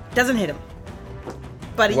 Doesn't hit him.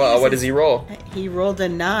 But Well, what does he roll? He rolled a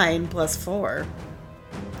 9 plus 4.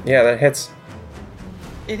 Yeah, that hits.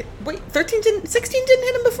 Wait, 16 didn't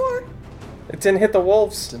hit him before? It didn't hit the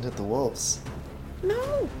wolves. Didn't hit the wolves.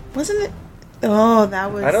 No, wasn't it? Oh,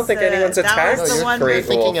 that was. I don't think anyone's attacked. That was the You're one. great. You're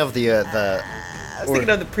thinking of the I was thinking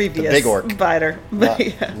of the previous big orc. biter. Not,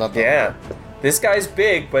 Yeah. not the Yeah. This guy's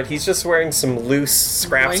big, but he's just wearing some loose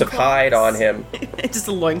scraps of hide on him. Just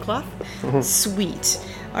a loincloth? Sweet.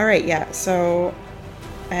 All right, yeah, so...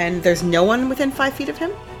 And there's no one within 5 feet of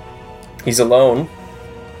him? He's alone.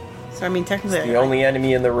 So, I mean, technically... The only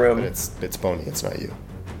enemy in the room. But it's Boney, it's not you.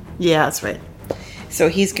 Yeah, that's right. So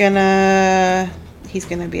he's gonna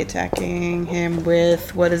be attacking him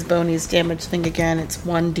with... What is Boney's damage thing again? It's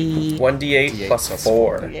 1d... 1d8 plus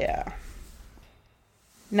 4. Yeah.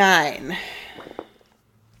 9.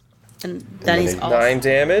 And then he's also... 9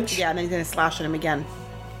 damage? Yeah, and then he's gonna slash at him again.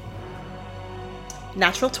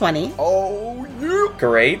 Natural 20. Oh, yeah.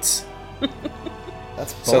 Great.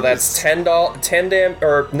 That's So that's 12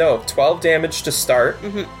 damage to start.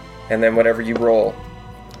 And then whatever you roll.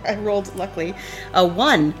 I rolled, luckily, a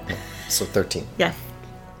 1. So 13. Yeah.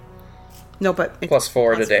 No, but... It's Plus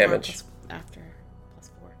 4 to plus damage. After plus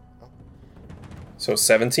 4. So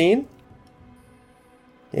 17?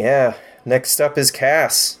 Yeah, next up is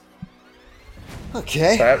Cass.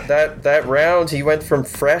 Okay. That round, he went from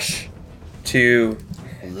fresh to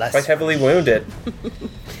quite heavily wounded.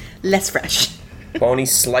 Less fresh. Boney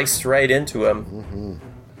sliced right into him.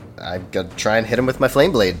 I'm gonna try and hit him with my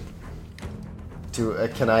flame blade.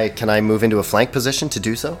 Can I move into a flank position to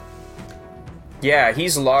do so? Yeah,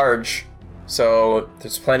 he's large, so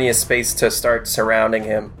there's plenty of space to start surrounding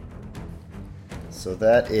him. So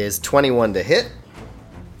that is 21 to hit.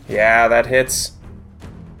 Yeah, that hits.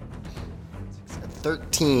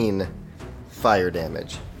 13 fire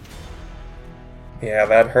damage. Yeah,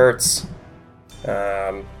 that hurts.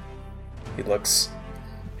 He looks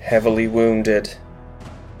heavily wounded.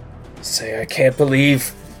 I can't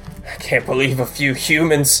believe a few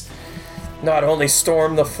humans not only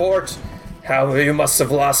stormed the fort, how you must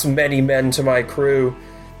have lost many men to my crew.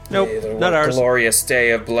 Nope, not ours. Glorious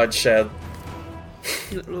day of bloodshed.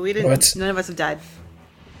 We didn't. What? None of us have died.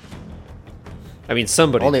 I mean,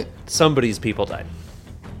 somebody's people died.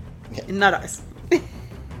 Not ours.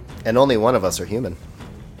 And only one of us are human.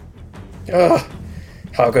 Ugh,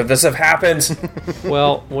 how could this have happened?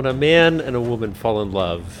 Well, when a man and a woman fall in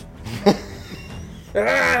love...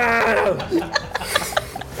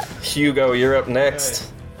 Hugo, you're up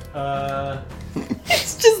next.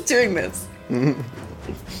 It's just doing this. I'm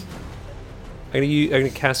gonna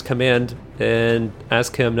cast command and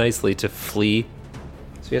ask him nicely to flee.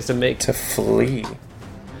 So he has to make... To flee.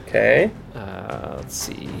 Okay. Let's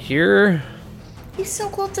see here. He's so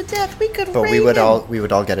close to death. We could. But raid we would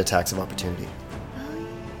him. all get attacks of opportunity.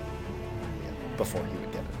 Before he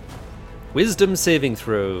would get it. Wisdom saving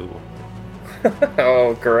throw.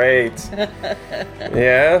 Oh, great.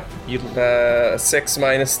 Yeah? 6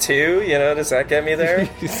 minus 2, does that get me there?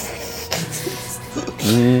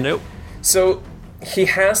 Nope. So, he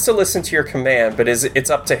has to listen to your command, but it's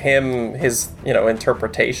up to him, his,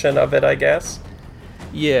 interpretation of it, I guess?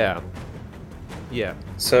 Yeah.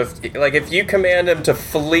 So, if you command him to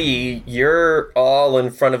flee, you're all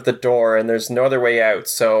in front of the door, and there's no other way out,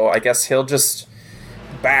 so I guess he'll just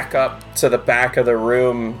back up to the back of the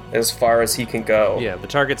room as far as he can go. Yeah, the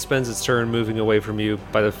target spends its turn moving away from you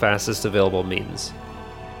by the fastest available means.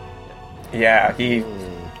 Yeah, he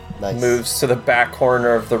Nice. moves to the back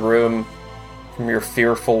corner of the room from your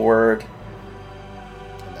fearful word.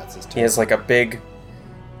 And that's his turn. He has like a big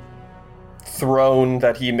throne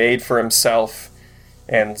that he made for himself,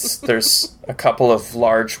 and there's a couple of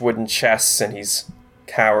large wooden chests, and he's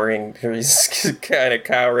kind of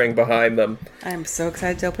cowering behind them. I'm so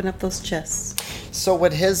excited to open up those chests. So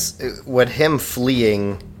would him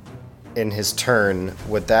fleeing in his turn,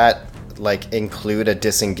 would that include a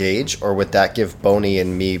disengage, or would that give Boney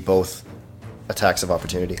and me both attacks of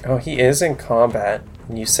opportunity? Oh, he is in combat,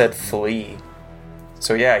 and you said flee.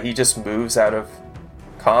 So yeah, he just moves out of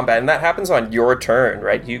combat, and that happens on your turn,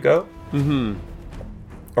 right, Hugo? Mm-hmm.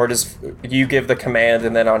 Or does you give the command,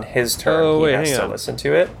 and then on his turn he has to listen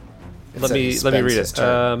to it? Let me read it.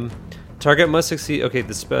 Target must succeed. Okay,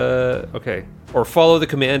 okay, or follow the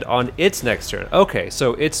command on its next turn. Okay,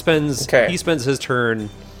 so it spends. Okay. He spends his turn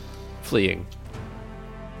fleeing.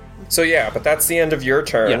 So yeah, but that's the end of your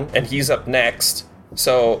turn, and he's up next.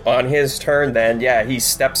 So on his turn, then he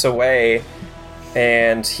steps away,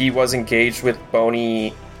 and he was engaged with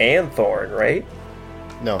Boney and Thorn, right?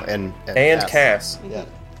 No, and Cass. Yeah.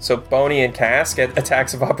 So Boney and Cass get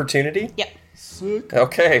attacks of opportunity? Yep. Sick.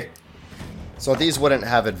 Okay. So these wouldn't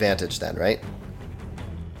have advantage then, right?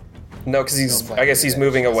 No, because No, I guess he's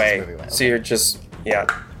moving away. He's moving away, So okay. you're just,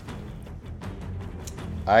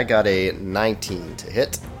 I got a 19 to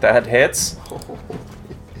hit. that hits.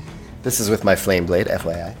 This is with my flame blade,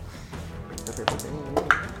 FYI.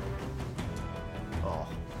 Oh,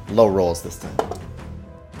 low rolls this time.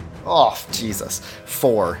 Oh, Jesus.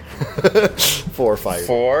 4. 4 fire.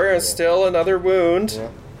 4 is still another wound. Yeah.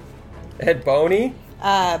 And Boney,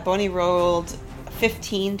 Boney rolled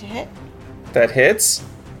 15 to hit that hits.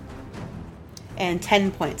 and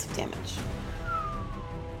 10 points of damage.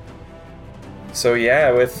 So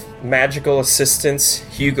yeah, with magical assistance,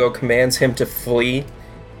 Hugo commands him to flee.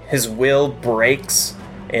 His will breaks,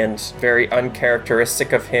 and very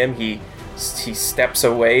uncharacteristic of him, he steps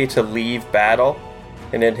away to leave battle,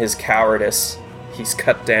 and in his cowardice, he's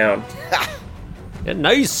cut down. Yeah,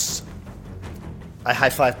 nice. I high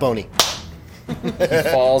five Boney. He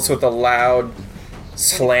falls with a loud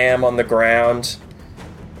slam on the ground,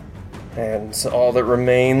 and all that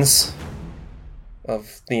remains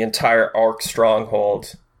of the entire Orc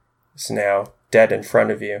stronghold is now dead in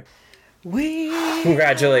front of you.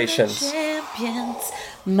 Congratulations. Champions,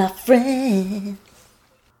 my friend.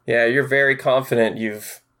 Yeah, you're very confident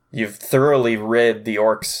you've you've thoroughly rid the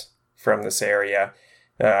orcs from this area.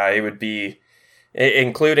 It would be,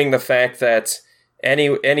 including the fact that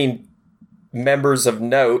any members of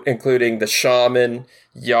note, including the shaman,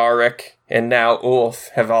 Yarick, and now Ulf,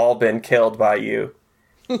 have all been killed by you.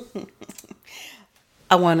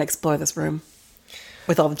 I want to explore this room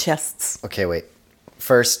with all the chests. Okay, wait.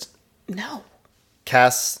 First, No.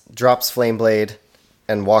 Cass drops Flameblade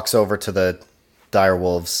and walks over to the dire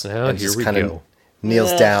wolves Oh, and here just we kind of go.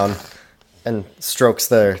 kneels down and strokes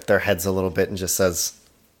their heads a little bit and just says,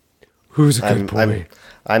 Who's a good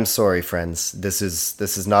I'm sorry, friends. This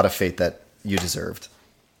is not a fate that you deserved.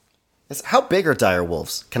 How big are dire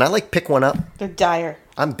wolves? Can I pick one up? They're dire.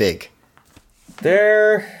 I'm big.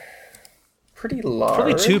 They're pretty large.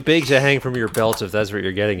 Probably too big to hang from your belt if that's what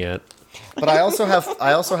you're getting at. But I also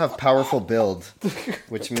have powerful build,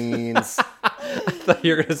 which means I thought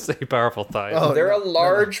you were going to say powerful thighs. Oh, They're a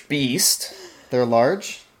large beast. they're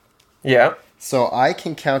large. Yeah. So I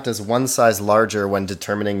can count as one size larger when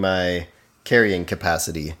determining my carrying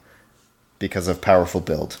capacity because of powerful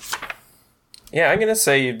build. Yeah, I'm going to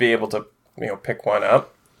say you'd be able to, pick one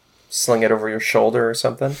up, sling it over your shoulder or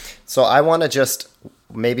something. So I want to just,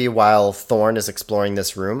 maybe while Thorn is exploring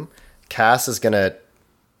this room, Cass is going to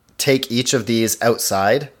take each of these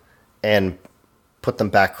outside and put them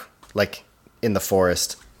back, in the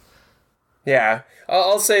forest. Yeah.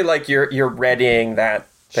 I'll say, you're readying that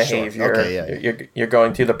behavior. Okay, yeah. You're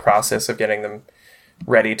going through the process of getting them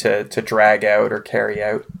ready to drag out or carry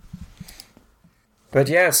out. But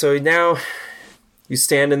yeah, so now you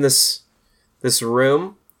stand in this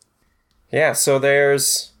room. Yeah, so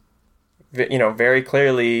there's, very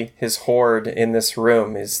clearly his hoard in this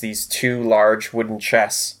room is these two large wooden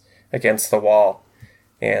chests against the wall.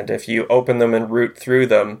 And if you open them and root through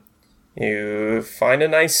them, you find a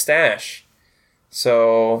nice stash.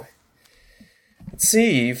 So, let's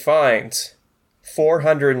see, you find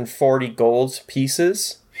 440 gold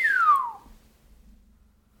pieces,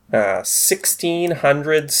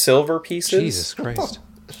 1,600 silver pieces. Jesus Christ.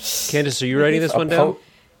 Candace, are you writing this one down?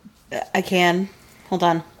 I can. Hold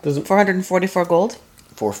on. 444 gold.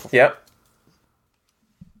 Yep.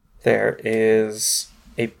 There is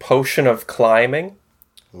a potion of climbing.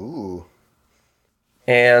 Ooh.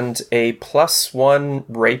 And a +1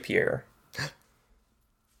 rapier.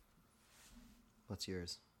 What's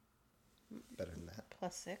yours? Better than that.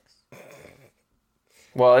 +6.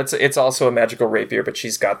 Well, it's also a magical rapier, but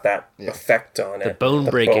she's got that effect on it. The bone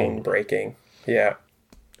breaking. Bone breaking. Yeah.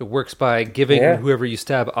 It works by giving whoever you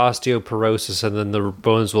stab osteoporosis, and then the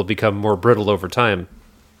bones will become more brittle over time.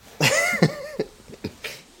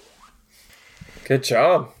 Good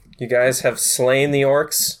job. You guys have slain the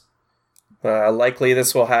orcs. Likely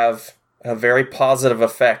this will have a very positive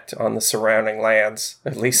effect on the surrounding lands,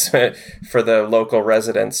 at least for the local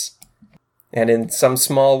residents. And in some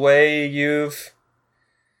small way, you've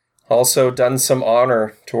also done some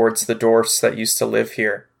honor towards the dwarfs that used to live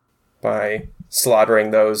here by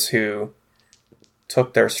slaughtering those who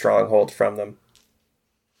took their stronghold from them.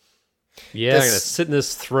 Yeah, I'm going to sit in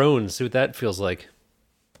this throne, see what that feels like.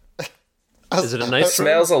 Is it a nice It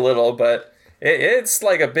smells a little, but it's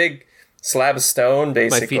like a big slab of stone,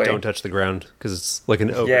 basically. My feet don't touch the ground, because it's like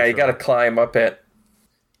an oak. Yeah, you got to climb up it.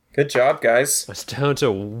 Good job, guys. It's down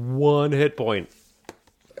to 1 hit point.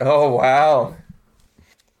 Oh, wow.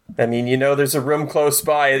 I mean, there's a room close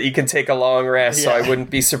by that you can take a long rest, so I wouldn't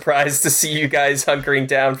be surprised to see you guys hunkering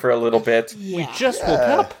down for a little bit. We just woke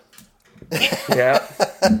up. Yeah.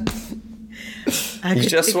 You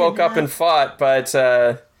just woke up and fought, but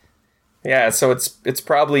so it's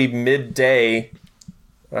probably midday.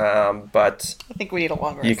 But I think we need a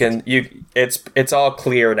longer rest. It's all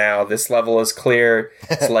clear now. This level is clear.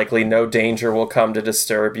 It's likely no danger will come to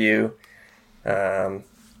disturb you. You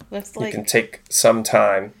can take some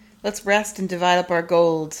time. Let's rest and divide up our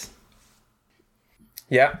gold.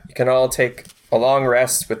 Yeah, you can all take a long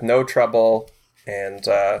rest with no trouble and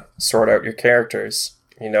sort out your characters.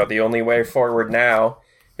 The only way forward now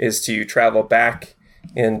is to travel back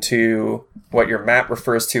into what your map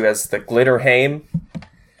refers to as the Glitterheim.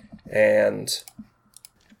 And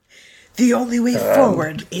the only way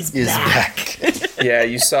forward is back. Yeah,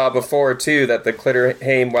 you saw before, too, that the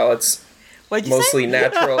Glitterheim, while it's mostly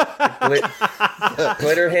natural...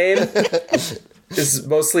 Glitterheim is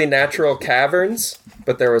mostly natural caverns,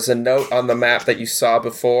 but there was a note on the map that you saw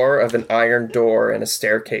before of an iron door and a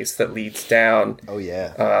staircase that leads down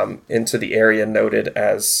into the area noted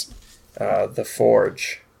as the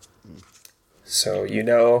Forge. So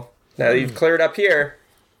now that you've cleared up here,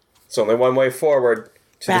 it's only one way forward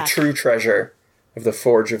to the true treasure of the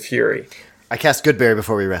Forge of Fury. I cast Goodberry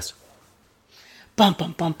before we rest. Bum,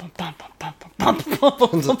 bum, bum, bum, bum, bum, bum, bum,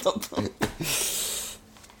 bum, bum, bum.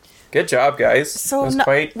 Good job, guys. So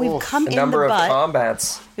we've come a in number the of butt.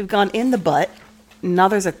 combats. We've gone in the butt. Now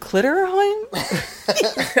there's a clitter horn.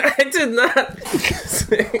 I did not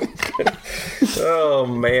think. Oh,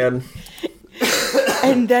 man.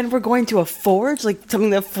 And then we're going to a forge, like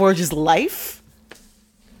something that forges life?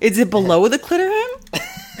 Is it below the Clitterham?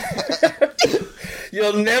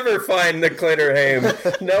 You'll never find the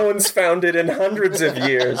Clitterham. No one's found it in hundreds of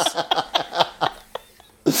years.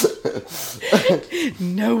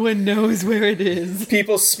 No one knows where it is.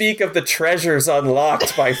 People speak of the treasures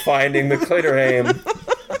unlocked by finding the Clitterham.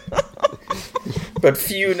 But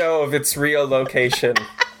few know of its real location.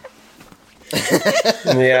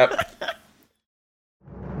 Yep.